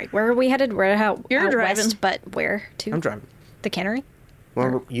sorry, where are we headed? We're out You're out driving. west, but where to? I'm driving. The cannery? You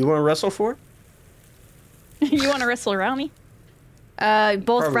want to wrestle for it? You want to wrestle around me? Both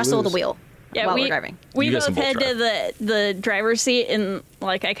Probably wrestle the lose. wheel Yeah, while we we're driving. we You guys both can both head to the driver's seat, and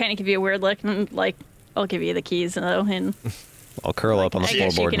like I kind of give you a weird look, and like I'll give you the keys though, and I'll curl up on the I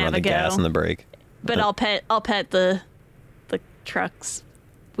guess you floorboard can and run have the a gas go. and the brake. But I'll pet the truck's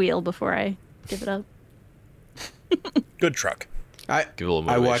wheel before I give it up. Good truck. I Give a little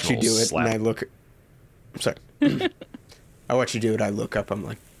I watch you motivational do it, slap. and I look. I'm sorry. I watch you do it. I look up. I'm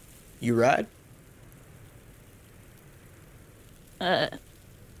like, you ride? I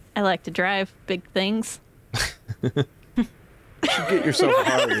like to drive big things. You get yourself a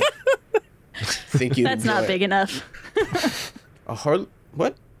Harley. Think you? That's not big enough. A Harley?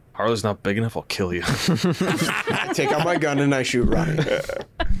 What? Harley's not big enough. I'll kill you. I take out my gun and I shoot Ronnie.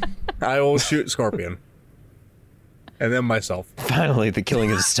 I will shoot Scorpion. And then myself. Finally, the killing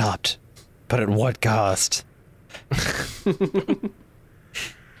has stopped. But at what cost?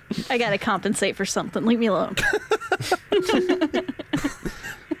 I gotta compensate for something. Leave me alone.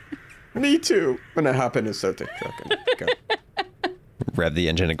 Me too. When I hop in a septic truck and go. Rev the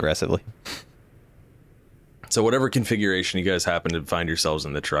engine aggressively. So whatever configuration you guys happen to find yourselves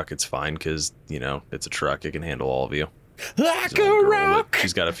in the truck, it's fine because, you know, it's a truck. It can handle all of you. Like a girl that-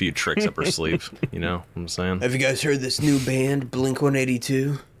 She's got a few tricks up her sleeve. You know what I'm saying? Have you guys heard this new band, Blink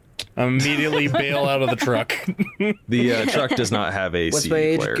 182? Immediately bail out of the truck. The truck does not have a What's CD my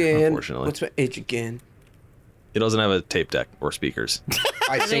age player, again? unfortunately. What's my age again? It doesn't have a tape deck or speakers.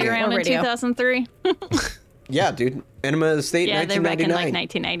 I Are sing they it. around in radio. 2003? Yeah, dude. Enema of the State, Yeah, they're back in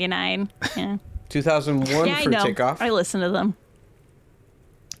 1999. like 1999. Yeah, 2001 yeah, I for know. takeoff. I listen to them.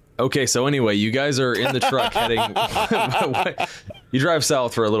 Okay, so anyway, you guys are in the truck heading. You drive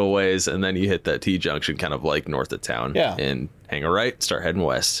south for a little ways, and then you hit that T junction, kind of like north of town. Yeah. And hang a right, start heading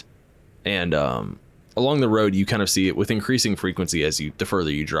west. And along the road, you kind of see it with increasing frequency as the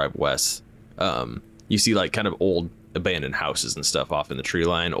further you drive west. You see like kind of old abandoned houses and stuff off in the tree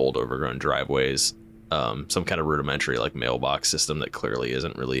line, old overgrown driveways, some kind of rudimentary like mailbox system that clearly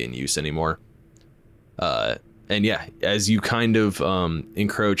isn't really in use anymore. And yeah, as you kind of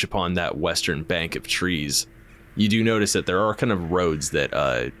encroach upon that western bank of trees, you do notice that there are kind of roads that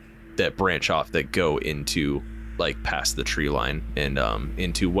that branch off that go into like past the tree line and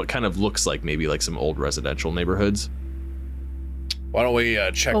into what kind of looks like maybe like some old residential neighborhoods. Why don't we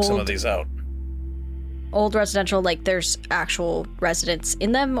check some of Old. these out? Old residential, like there's actual residents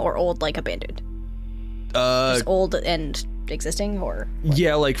in them, or old like abandoned? Just old and existing, or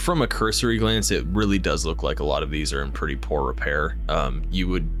Yeah, like from a cursory glance, it really does look like a lot of these are in pretty poor repair. You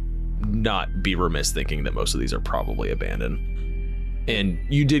would not be remiss thinking that most of these are probably abandoned. And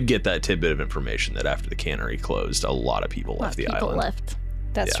you did get that tidbit of information that after the cannery closed, a lot of people left the People island. left.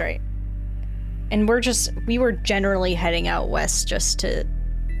 that's Yeah. right. And we were generally heading out west just to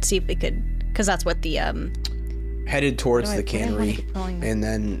see if we could, because that's what the Headed towards What the do I wanna cannery, keep calling them? and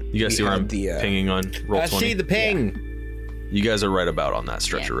then You guys we see where had I'm pinging on roll 20? I see the ping. You guys are right about on that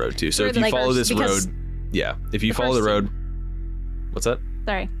stretch of road too. So We're if you the follow this because road, yeah, if you follow the first road, what's that?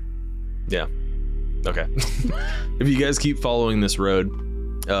 Sorry. Yeah. Okay. If you guys keep following this road,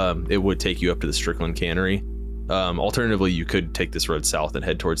 it would take you up to the Strickland Cannery. Alternatively, you could take this road south and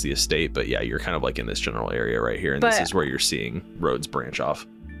head towards the estate, but yeah, you're kind of like in this general area right here, and this But- is where you're seeing roads branch off.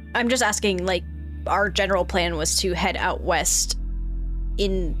 I'm just asking, like, our general plan was to head out west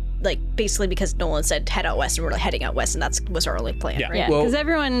in, like, basically because Nolan said head out west and we're like heading out west, and was our only plan, Yeah. right? Yeah, Well-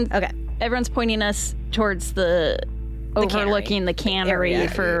 because everyone's pointing us towards the overlooking the cannery area.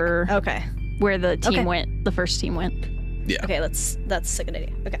 for Okay. where the team Okay. went. The first team went. Yeah. Okay, that's a good idea.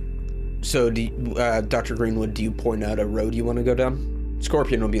 Okay. So, Dr. Greenwood, do you point out a road you want to go down?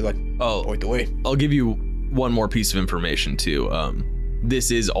 Scorpion will be like, Oh, point the way. I'll give you one more piece of information too.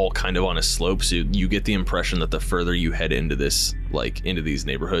 This is all kind of on a slope, so you get the impression that the further you head into this, like into these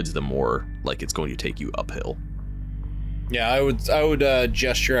neighborhoods, the more like it's going to take you uphill. Yeah, I would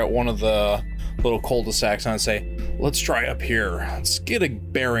gesture at one of the little cul-de-sacs and I'd say, let's try up here. Let's get a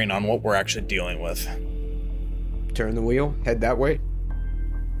bearing on what we're actually dealing with. Turn the wheel, head that way.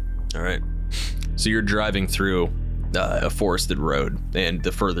 All right. So you're driving through a forested road, and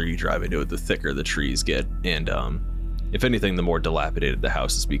the further you drive into it, the thicker the trees get, and if anything, the more dilapidated the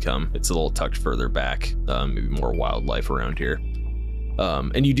houses become. It's a little tucked further back, maybe more wildlife around here.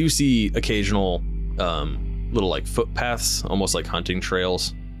 And you do see occasional little like footpaths, almost like hunting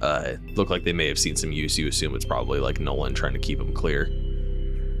trails. Look like they may have seen some use. You assume it's probably like Nolan trying to keep them clear.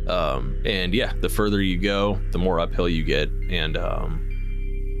 And yeah, the further you go, the more uphill you get, and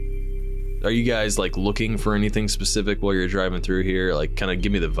are you guys like looking for anything specific while you're driving through here? Like, kind of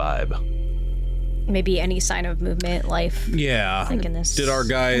give me the vibe. Maybe any sign of movement, life. Yeah. Thinking this. Did our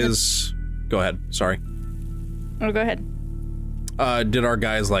guys... Go ahead. Sorry. Oh, go ahead. Did our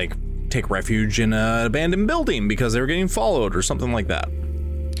guys, like, take refuge in an abandoned building because they were getting followed or something like that?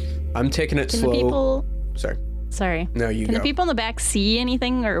 I'm taking it Can slow. the people? Sorry. Sorry. No, you Can go. the people in the back see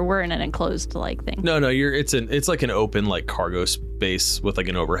anything, or we're in an enclosed like thing? No, it's like an open like cargo space with like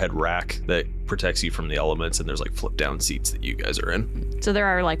an overhead rack that protects you from the elements, and there's like flip down seats that you guys are in. So there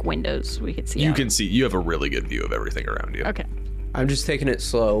are like windows we could see. You out. can see, you have a really good view of everything around you. Okay. I'm just taking it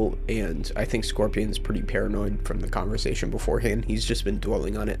slow, and I think Scorpion's pretty paranoid from the conversation beforehand. He's just been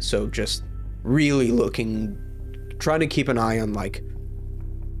dwelling on it, so just really trying to keep an eye on, like,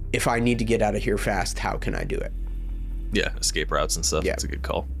 if I need to get out of here fast, how can I do it? Yeah, escape routes and stuff. Yeah. That's a good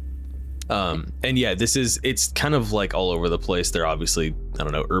call. And yeah, it's kind of like all over the place. They're obviously, I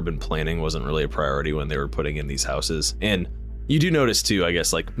don't know, urban planning wasn't really a priority when they were putting in these houses. And you do notice too, I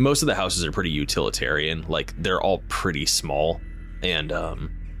guess, like most of the houses are pretty utilitarian. Like they're all pretty small and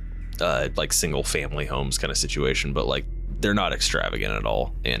like single family homes kind of situation, but like they're not extravagant at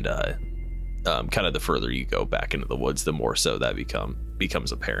all. And kind of the further you go back into the woods, the more so that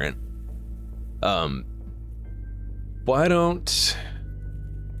becomes apparent. Why don't...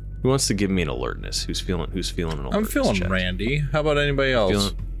 Who wants to give me an alertness? Who's feeling an alertness? I'm feeling check? Randy. How about anybody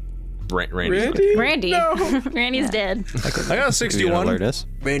else? Randy's Randy. Randy's dead. I got a Give you an 61. alertness.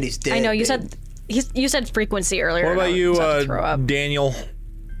 Randy's dead. I know you babe. said you said frequency earlier. What and I about was you, about to throw up. Daniel?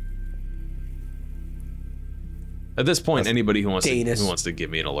 At this point, anybody who wants Danis. to give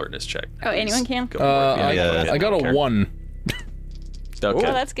me an alertness check. Oh, anyone can? Go for it. Yeah, I got Okay. a 1. Okay.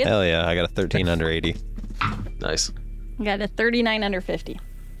 Oh, that's good. Hell yeah, I got a 13 under 80. Nice. Got a 39 under 50.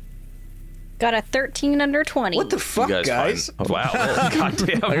 Got a 13 under 20. What the fuck, You guys, guys? Wow. God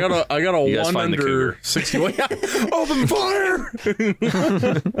damn. I got a You guys 1 find the under cougar. 61. Open fire!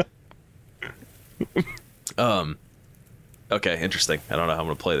 Okay, interesting. I don't know how I'm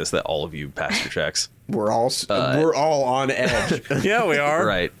gonna play this. That all of you passed your checks. We're all on edge. Yeah, we are.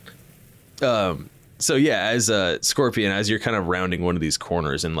 Right. So yeah, as Scorpion, as you're kind of rounding one of these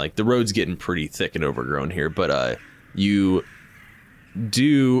corners, and like the road's getting pretty thick and overgrown here, but you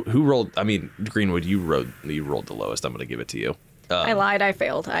rolled? I mean, Greenwood, you rolled the lowest. I'm gonna give it to you. I lied. I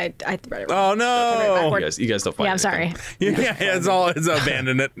failed. I read it wrong. Oh no! You guys don't find Yeah, I'm anything. sorry. Yeah, it's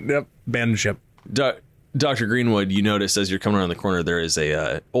abandoned it. Yep, abandoned ship. Dr. Greenwood, you notice as you're coming around the corner, there is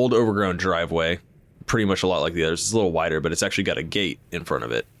a old overgrown driveway, pretty much a lot like the others. It's a little wider, but it's actually got a gate in front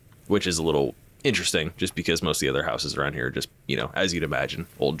of it, which is a little interesting, just because most of the other houses around here are just, as you'd imagine,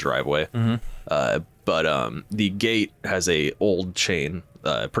 old driveway. But the gate has a old chain,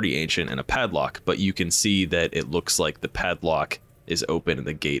 pretty ancient, and a padlock, but you can see that it looks like the padlock is open and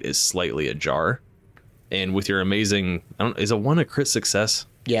the gate is slightly ajar. And with your amazing, is a 1 a crit success?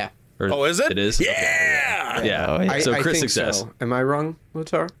 Yeah. Or Oh, is it? It is? Yeah! Okay. Yeah. Oh, yeah. So I crit think success. so. Am I wrong,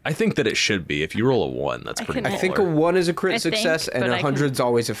 Lotar? I think that it should be. If you roll a 1, that's pretty couldn't- I think a baller. 1 is a crit I think, success, and but a I can- 100's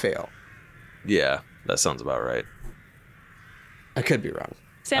always a fail. Yeah, that sounds about right. I could be wrong. I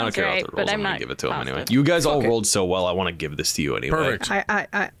don't Sounds care right, about the but rolls. I'm I'm gonna not give it to him anyway. positive. You guys all Fuck it. rolled so well. I want to give this to you anyway. Perfect.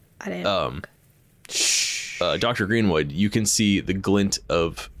 I didn't. Dr. Greenwood, you can see the glint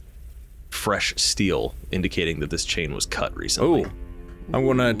of fresh steel, indicating that this chain was cut recently. Oh, I'm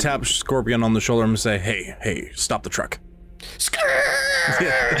gonna tap Scorpion on the shoulder and say, "Hey, stop the truck."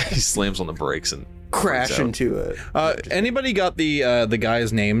 He slams on the brakes and Crash freaks out. into it. Anybody got the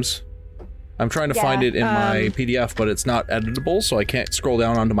guys' names? I'm trying to find Yeah, it in my PDF, but it's not editable, so I can't scroll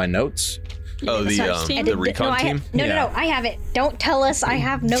down onto my notes. Oh, search team? the recon team. Yeah. I have it. Don't tell us I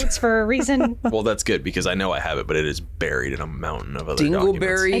have notes for a reason. Well, that's good because I know I have it, but it is buried in a mountain of other documents.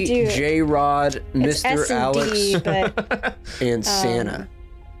 Dingleberry, I do. J-Rod, It's Mr. S&D, Alex, but and Santa.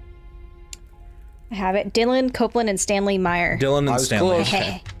 I have it. Dylan, Copeland, and Stanley Meyer. Dylan I and was Stanley. close.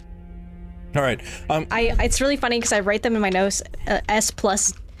 Hey. All right. It's really funny because I write them in my notes S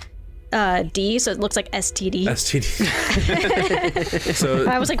plus D, so it looks like STD. STD. So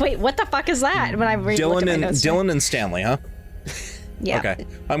I was like, wait, what the fuck is that? When I looked at my notes. Dylan and Stanley, huh? Yeah. Okay.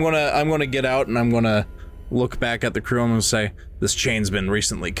 I'm gonna get out and I'm gonna look back at the crew and I'm gonna say, this chain's been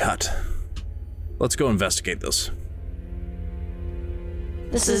recently cut. Let's go investigate this.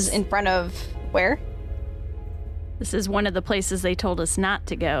 This is in front of where? This is one of the places they told us not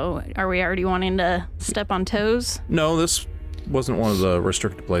to go. Are we already wanting to step on toes? No, this wasn't one of the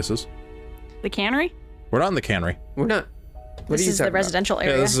restricted places. The cannery? We're not in the cannery. We're not. What This are you is the talking about? residential Yeah,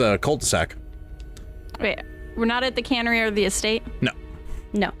 area. this is a cul-de-sac. Wait, we're not at the cannery or the estate? No.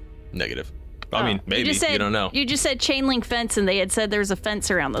 No. Negative. I mean, maybe. You, just said, you don't know. You just said chain link fence, and they had said there was a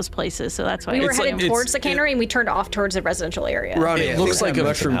fence around those places, so that's why We were It's like- headed it's- towards the cannery and we turned off towards the residential area. Ronnie, It it looks looks like like a-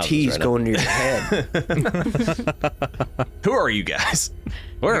 mushroom houses teas right now. going to your head. Who are you guys?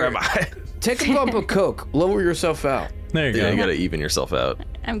 Where am I? Take a bump of Coke. Lower yourself out. There you Yeah, go. you gotta even yourself out.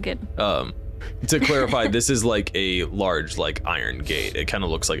 I'm good. To clarify, this is like a large, like, iron gate. It kind of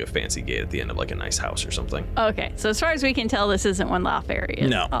looks like a fancy gate at the end of like a nice house or something. Okay, so as far as we can tell, this isn't one of the off areas.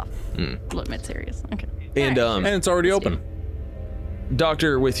 No. Off limits areas. Okay. And And it's already open.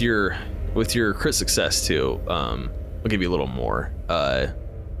 Doctor, with your crit success too, I'll give you a little more.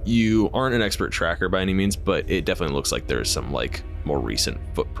 You aren't an expert tracker by any means, but it definitely looks like there's some like more recent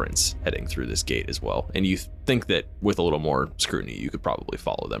footprints heading through this gate as well. And you think that with a little more scrutiny, you could probably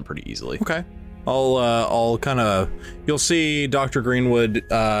follow them pretty easily. Okay. I'll kind of, you'll see Dr. Greenwood,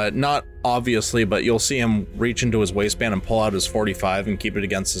 not obviously, but you'll see him reach into his waistband and pull out his 45 and keep it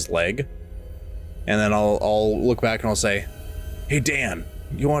against his leg. And then I'll look back and I'll say, "Hey, Dan,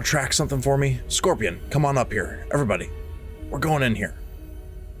 you want to track something for me? Scorpion, come on up here. Everybody, we're going in here."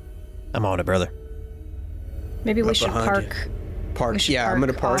 I'm on it, brother. Maybe we Right should behind park. Park. We should Yeah, I'm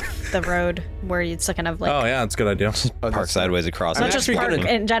gonna park. off the road where you'd kind of like Oh, yeah, that's a good idea. Park sideways across. I'm not just actually park gonna-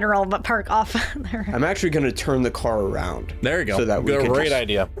 in general, but park off there. I'm actually gonna turn the car around. There you go. So that we can Great just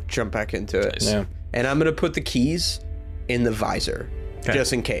idea. jump back into it. Nice. Yeah. And I'm gonna put the keys in the visor, Okay.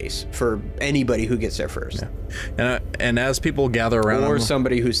 just in case for anybody who gets there first, And as people gather around, or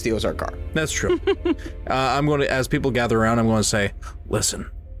somebody who steals our car. that's true. I'm going to, as people gather around, I'm going to say, "Listen,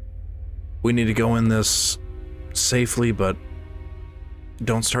 we need to go in this safely, but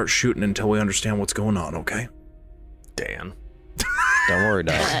don't start shooting until we understand what's going on, okay?" Dan. Don't worry,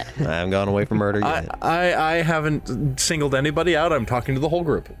 dog. I haven't gone away from murder yet. I haven't singled anybody out. I'm talking to the whole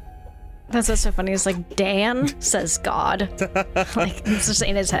group. That's what's so funny. It's like Dan says God, like it's just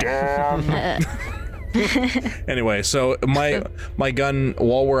in his head. Anyway, so my gun,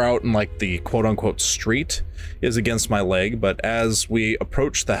 while we're out in like the quote unquote street, is against my leg, but as we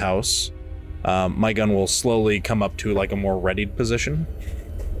approach the house, my gun will slowly come up to like a more readied position.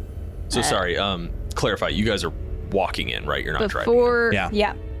 So sorry, clarify, you guys are walking in, right? You're not driving. Before, Yeah.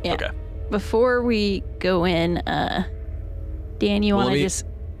 Yeah. yeah. Okay. Before we go in, Dan, you Well, want let to me- just?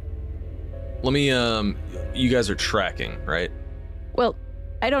 Let me, you guys are tracking, right? Well,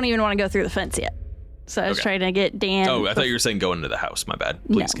 I don't even want to go through the fence yet. So I was Okay. trying to get Dan. Oh, I thought you were saying go into the house. My bad.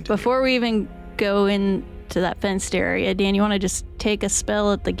 No, Please continue. before we even go into that fenced area, Dan, you want to just take a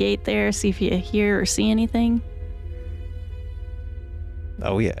spell at the gate there, see if you hear or see anything?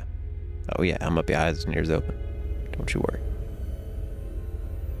 Oh yeah. I'm up your eyes and ears open. Don't you worry.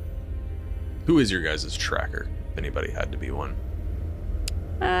 Who is your guys' tracker? If anybody had to be one.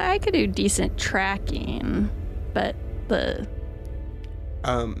 I could do decent tracking, but the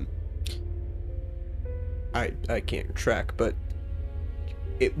I can't track, but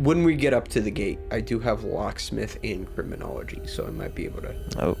when we get up to the gate, I do have locksmith and criminology, so I might be able to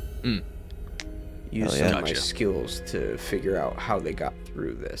Oh, use Oh, some yeah. of my Gotcha. skills to figure out how they got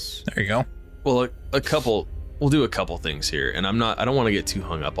through this. There you go. Well, we'll do a couple things here, and I don't want to get too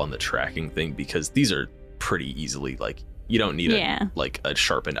hung up on the tracking thing because these are pretty easily, like, you don't need a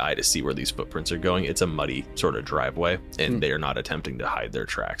sharpened eye to see where these footprints are going. It's a muddy sort of driveway, and they are not attempting to hide their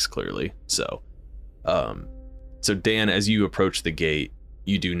tracks clearly. So Dan, as you approach the gate,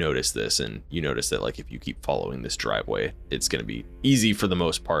 you do notice this, and you notice that, like, if you keep following this driveway, it's going to be easy for the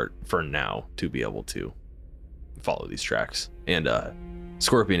most part for now to be able to follow these tracks. And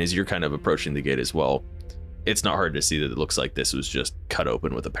Scorpion, as you're kind of approaching the gate as well, it's not hard to see that it looks like this was just cut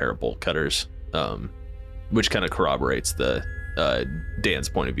open with a pair of bolt cutters, which kind of corroborates the Dan's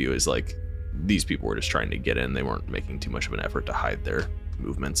point of view, is like these people were just trying to get in. They weren't making too much of an effort to hide their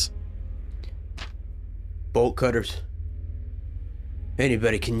movements. Bolt cutters.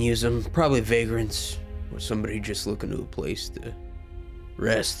 Anybody can use them. Probably vagrants or somebody just looking to a place to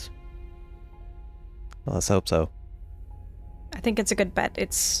rest. well, let's hope so. I think it's a good bet.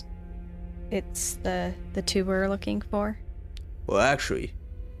 It's the two we're looking for. Well, actually,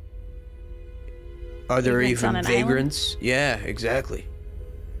 are there Vagrants on even an island? vagrants? Yeah, exactly.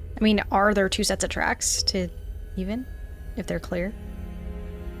 I mean, are there two sets of tracks to even, if they're clear?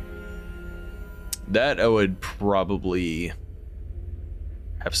 That I would probably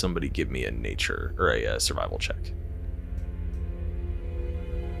have somebody give me a nature or a survival check.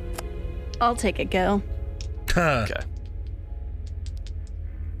 I'll take a go. Okay.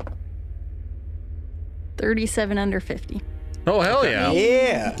 37 under 50. Oh, hell yeah.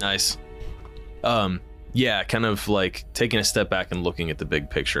 Yeah. Nice. Yeah, kind of like taking a step back and looking at the big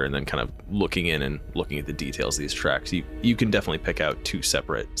picture, and then kind of looking in and looking at the details of these tracks. You can definitely pick out two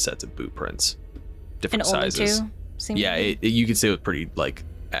separate sets of boot prints, different And only sizes. two? Seem Yeah, to be? you could say with pretty like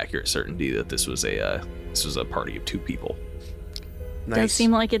accurate certainty that this was a party of two people. Nice. Does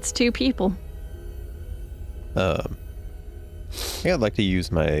seem like it's two people. I think I'd like to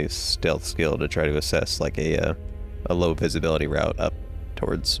use my stealth skill to try to assess like a low visibility route up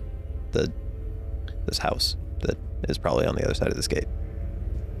towards the this house that is probably on the other side of this gate.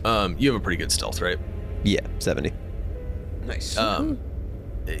 You have a pretty good stealth, right? Yeah, 70. Nice.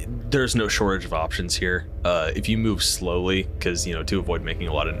 There's no shortage of options here. If you move slowly, because to avoid making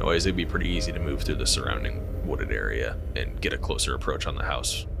a lot of noise, it'd be pretty easy to move through the surrounding wooded area and get a closer approach on the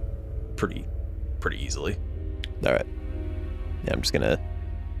house pretty easily. All right. Yeah, I'm just gonna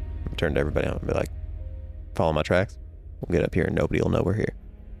turn to everybody and be like, follow my tracks. We'll get up here and nobody will know we're here.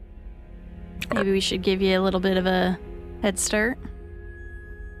 Maybe we should give you a little bit of a head start.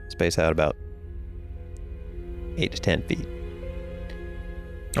 Space out about 8 to 10 feet.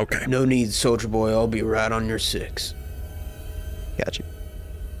 Okay. No need, soldier boy. I'll be right on your 6. Got you.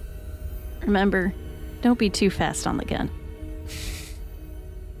 Remember, don't be too fast on the gun.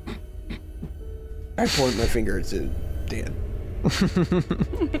 I point my finger to Dan.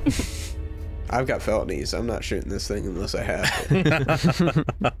 I've got felonies. I'm not shooting this thing unless I have to.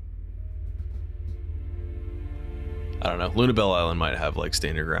 I don't know. Lunabell Island might have like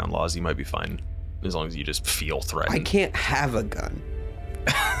stand your ground laws. You might be fine as long as you just feel threatened. I can't have a gun.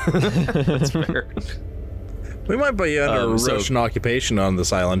 That's fair. We might be under Russian occupation on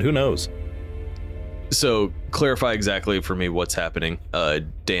this island. Who knows? So clarify exactly for me what's happening.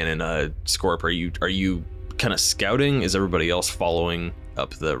 Dan and Scorp, are you kind of scouting? Is everybody else following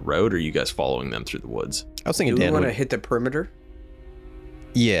up the road, or are you guys following them through the woods? I was thinking Do we Dan want to would... hit the perimeter?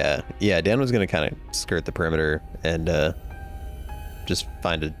 Yeah, Dan was going to kind of skirt the perimeter and just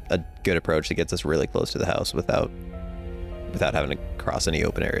find a good approach that gets us really close to the house without having to cross any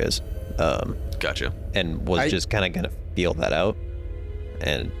open areas. Gotcha. And was just kind of going to feel that out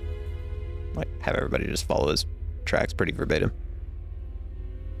and like have everybody just follow his tracks pretty verbatim.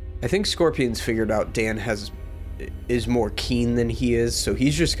 I think Scorpion's figured out Dan is more keen than he is, so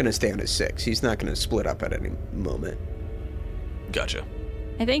he's just going to stay on his 6. He's not going to split up at any moment. Gotcha.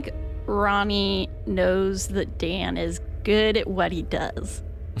 I think Ronnie knows that Dan is good at what he does.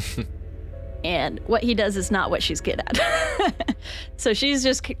 And what he does is not what she's good at. So she's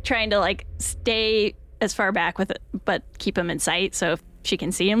just trying to like stay as far back with it, but keep him in sight. So if she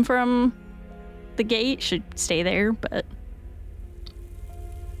can see him from the gate, should stay there. But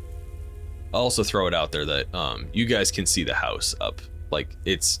I'll also throw it out there that you guys can see the house up. Like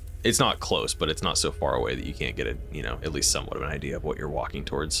it's not close, but it's not so far away that you can't get at least somewhat of an idea of what you're walking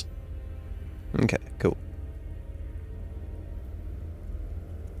towards. Okay, cool.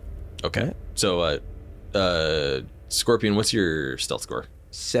 Okay. Right. So Scorpion, what's your stealth score?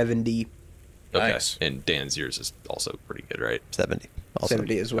 70. Okay. Nice. And Dan's yours is also pretty good, right? 70. Also.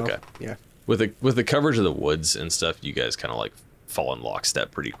 70 as well. Okay. Yeah. With the coverage of the woods and stuff, you guys kind of like fall in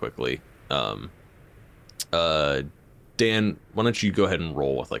lockstep pretty quickly. Dan, why don't you go ahead and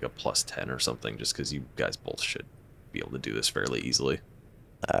roll with like a +10 or something, just because you guys both should be able to do this fairly easily.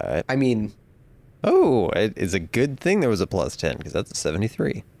 All right. I mean, It's a good thing there was a +10 because that's a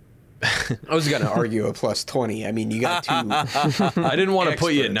 73. I was going to argue a +20. I mean, you got 2. I didn't want to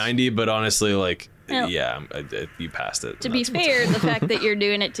put you at Experts. 90, but honestly, like, Well, you passed it. to and be that's what's- fair, the fact that you're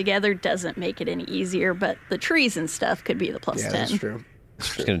doing it together doesn't make it any easier, but the trees and stuff could be the +10. Yeah, that's true. I'm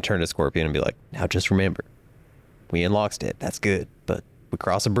just going to turn to Scorpion and be like, now just remember, we in Lockstead. That's good. But we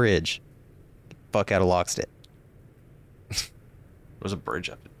cross a bridge. Get the fuck out of Lockstead. There's a bridge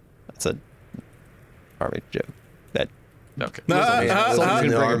up. That's a army joke. That Okay. Yeah, someone's in going to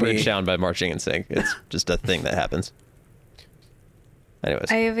the bring a army. bridge down by marching in sync. It's just a thing that happens. Anyways.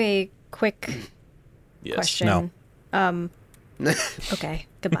 I have a quick Yes. question. No. Okay,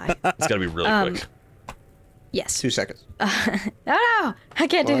 goodbye. It's got to be really quick. Yes. 2 seconds. No, I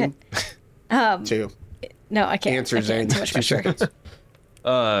can't do it. 2. No, I can't. Answer, I can't. Zane. Too much 2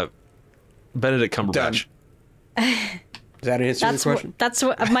 pressure. Benedict Cumberbatch. Does that answer your question? That's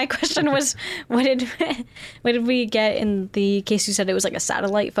what my question was. What did we get in the case you said it was like a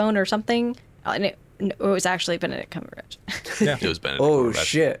satellite phone or something? And it was actually Benedict Cumberbatch. It was Benedict Oh, Cumberbatch.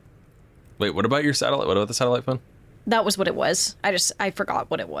 shit. Wait, what about your satellite? What about the satellite phone? That was what it was. I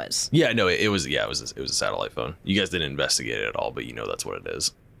forgot what it was. Yeah, no, it was a satellite phone. You guys didn't investigate it at all, but you know that's what it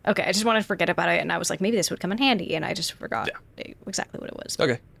is. Okay, I just wanted to forget about it, and I was like, maybe this would come in handy, and I just forgot exactly what it was.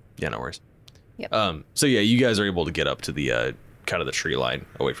 Okay. Yeah, no worries. Yep. So yeah, you guys are able to get up to the kind of the tree line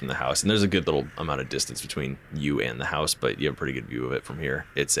away from the house, and there's a good little amount of distance between you and the house, but you have a pretty good view of it from here.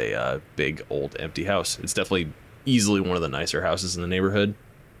 It's a big old empty house. It's definitely easily one of the nicer houses in the neighborhood,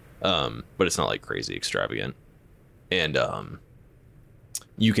 but it's not like crazy extravagant. And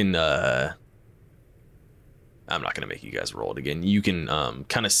you can I'm not gonna make you guys roll it again. You can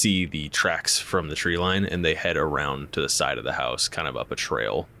kind of see the tracks from the tree line, and they head around to the side of the house, kind of up a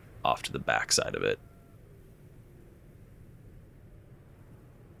trail off to the back side of it.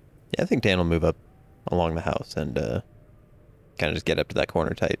 Yeah, I think Dan will move up along the house and kind of just get up to that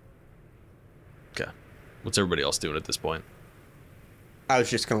corner tight. Okay. What's everybody else doing at this point? I was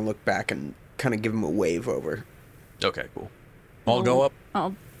just gonna look back and kind of give him a wave over. Okay, cool. I'll go up.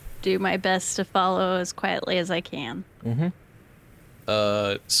 I'll do my best to follow as quietly as I can.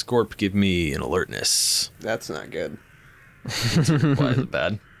 Scorp, give me an alertness. That's not good. Why is it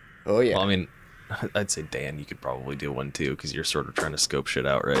bad? Oh yeah. Well, I mean, I'd say Dan, you could probably do one too, because you're sort of trying to scope shit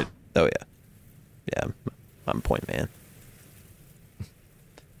out, right? Oh yeah, yeah. I'm a point man.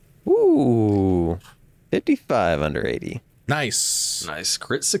 Ooh, 55 under 80. Nice. Nice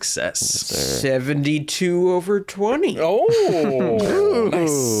crit success. 72 over 20. Oh,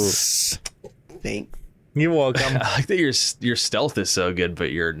 nice. Thanks. You're welcome. I like that your stealth is so good,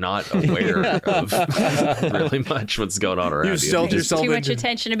 but you're not aware of really much what's going on around you. You stealth yourself Too much into...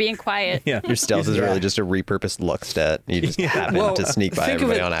 attention to being quiet. Yeah. Your stealth is really just a repurposed luck stat. You just happen to sneak by think of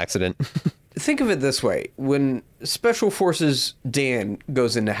everybody it- on accident. Think of it this way. When Special Forces Dan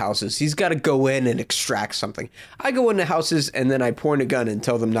goes into houses, he's got to go in and extract something. I go into houses and then I point a gun and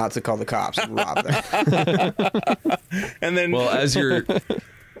tell them not to call the cops and rob them. And then, Well, as you're...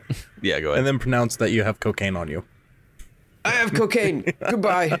 Yeah, go ahead. and then pronounce that you have cocaine on you. I have cocaine.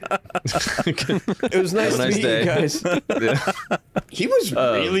 Goodbye. It was nice to nice meet day. you guys. Yeah. He was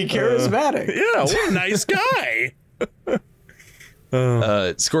really charismatic. Yeah, what a nice guy.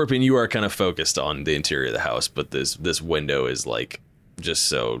 Scorpion, you are kind of focused on the interior of the house, but this window is like just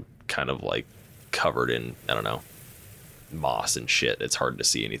so kind of like covered in, I don't know, moss and shit. It's hard to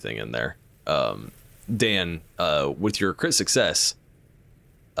see anything in there. Dan, with your crit success,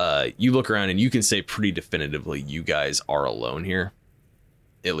 you look around and you can say pretty definitively you guys are alone here,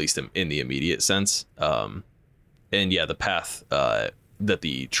 at least in the immediate sense. And yeah, the path that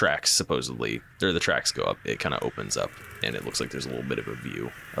the tracks the tracks go up, it kind of opens up and it looks like there's a little bit of a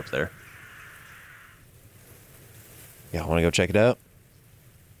view up there. Y'all want to go check it out?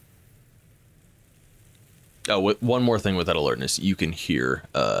 Oh, one more thing with that alertness, you can hear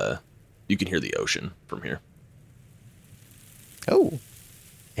the ocean from here. Oh,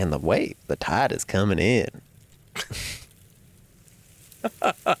 and the tide is coming in.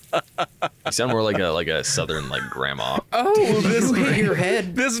 You sound more like a southern like grandma. Oh, You hit your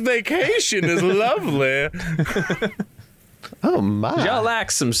head. this vacation is lovely. Oh my! Y'all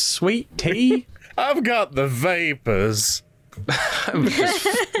like some sweet tea? I've got the vapors. I'm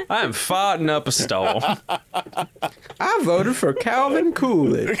farting up a storm. I voted for Calvin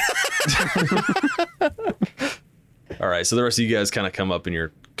Coolidge. All right, so the rest of you guys kind of come up and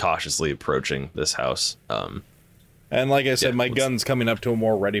you're cautiously approaching this house. And like I said, Yeah, my let's- gun's coming up to a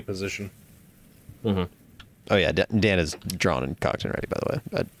more ready position. Oh yeah, Dan is drawn and cocked and ready. By the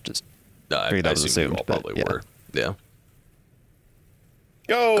way, I just I figured that was assume you assumed, all but probably yeah. were. Yeah.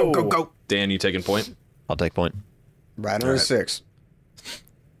 Go! Go. Dan, you taking point? I'll take point. Right on a 6.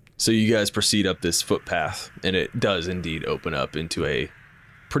 So you guys proceed up this footpath, and it does indeed open up into a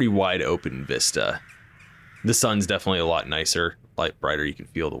pretty wide open vista. The sun's definitely a lot nicer, light brighter. You can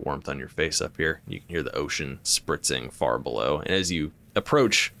feel the warmth on your face up here. You can hear the ocean spritzing far below. And as you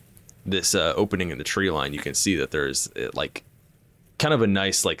approach this opening in the tree line, you can see that there's like kind of a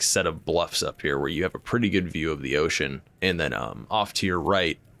nice like set of bluffs up here where you have a pretty good view of the ocean. And then off to your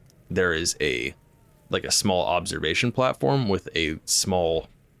right, there is a small observation platform with a small,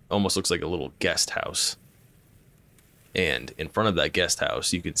 almost looks like a little guest house. And in front of that guest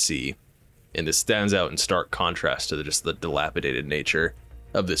house, you can see, and this stands out in stark contrast to just the dilapidated nature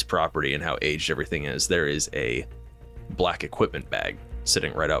of this property and how aged everything is, there is a black equipment bag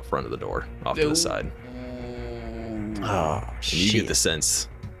sitting right out front of the door off to the side. Oh And you get the sense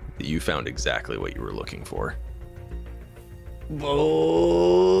that you found exactly what you were looking for.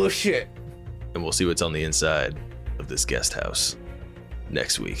 Bullshit. And we'll see what's on the inside of this guest house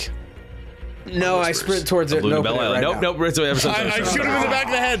next week. No, I Whispers sprint towards it. of And open Lunabell it Island. right Nope, now. nope. I shoot him in the back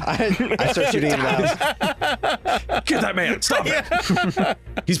of the head. I start shooting in the mouth. Get that man! Stop it!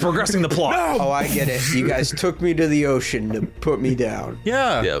 He's progressing the plot. Oh, I get it. You guys took me to the ocean to put me down.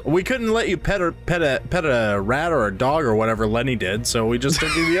 Yeah, Yep. we couldn't let you pet a rat or a dog or whatever Lenny did, so we just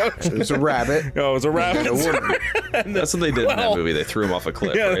took you to the It ocean. was a rabbit. Oh, it was a rabbit. A woman. That's what they did in that movie. They threw him off a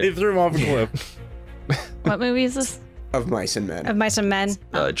cliff, Yeah, right? they threw him off a cliff. What movie is this? Of Mice and Men. Of Mice and Men.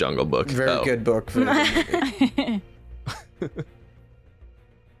 Jungle Book. Very Oh. good book. Very good movie.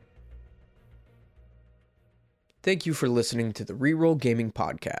 Thank you for listening to the Reroll Gaming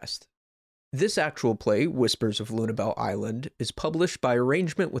Podcast. This actual play, Whispers of Lunabell Island, is published by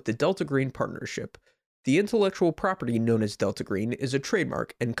arrangement with the Delta Green Partnership. The intellectual property known as Delta Green is a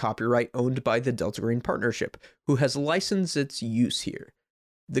trademark and copyright owned by the Delta Green Partnership, who has licensed its use here.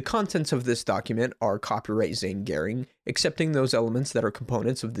 The contents of this document are copyright Zane Gehring, excepting those elements that are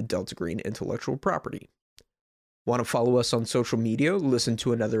components of the Delta Green intellectual property. Want to follow us on social media, listen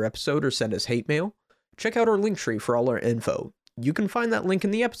to another episode, or send us hate mail? Check out our link tree for all our info. You can find that link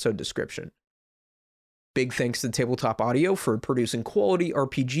in the episode description. Big thanks to Tabletop Audio for producing quality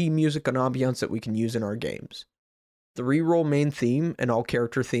RPG music and ambiance that we can use in our games. The reroll main theme and all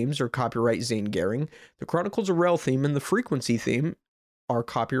character themes are copyright Zane Gehring. The Chronicles of Rel theme and the Frequency theme are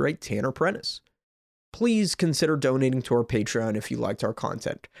copyright Tanner Prentice. Please consider donating to our Patreon if you liked our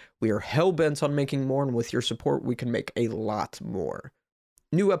content. We are hell-bent on making more, and with your support, we can make a lot more.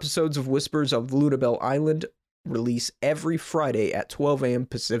 New episodes of Whispers of Lunabell Island release every Friday at 12 a.m.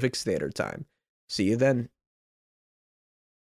 Pacific Standard Time. See you then.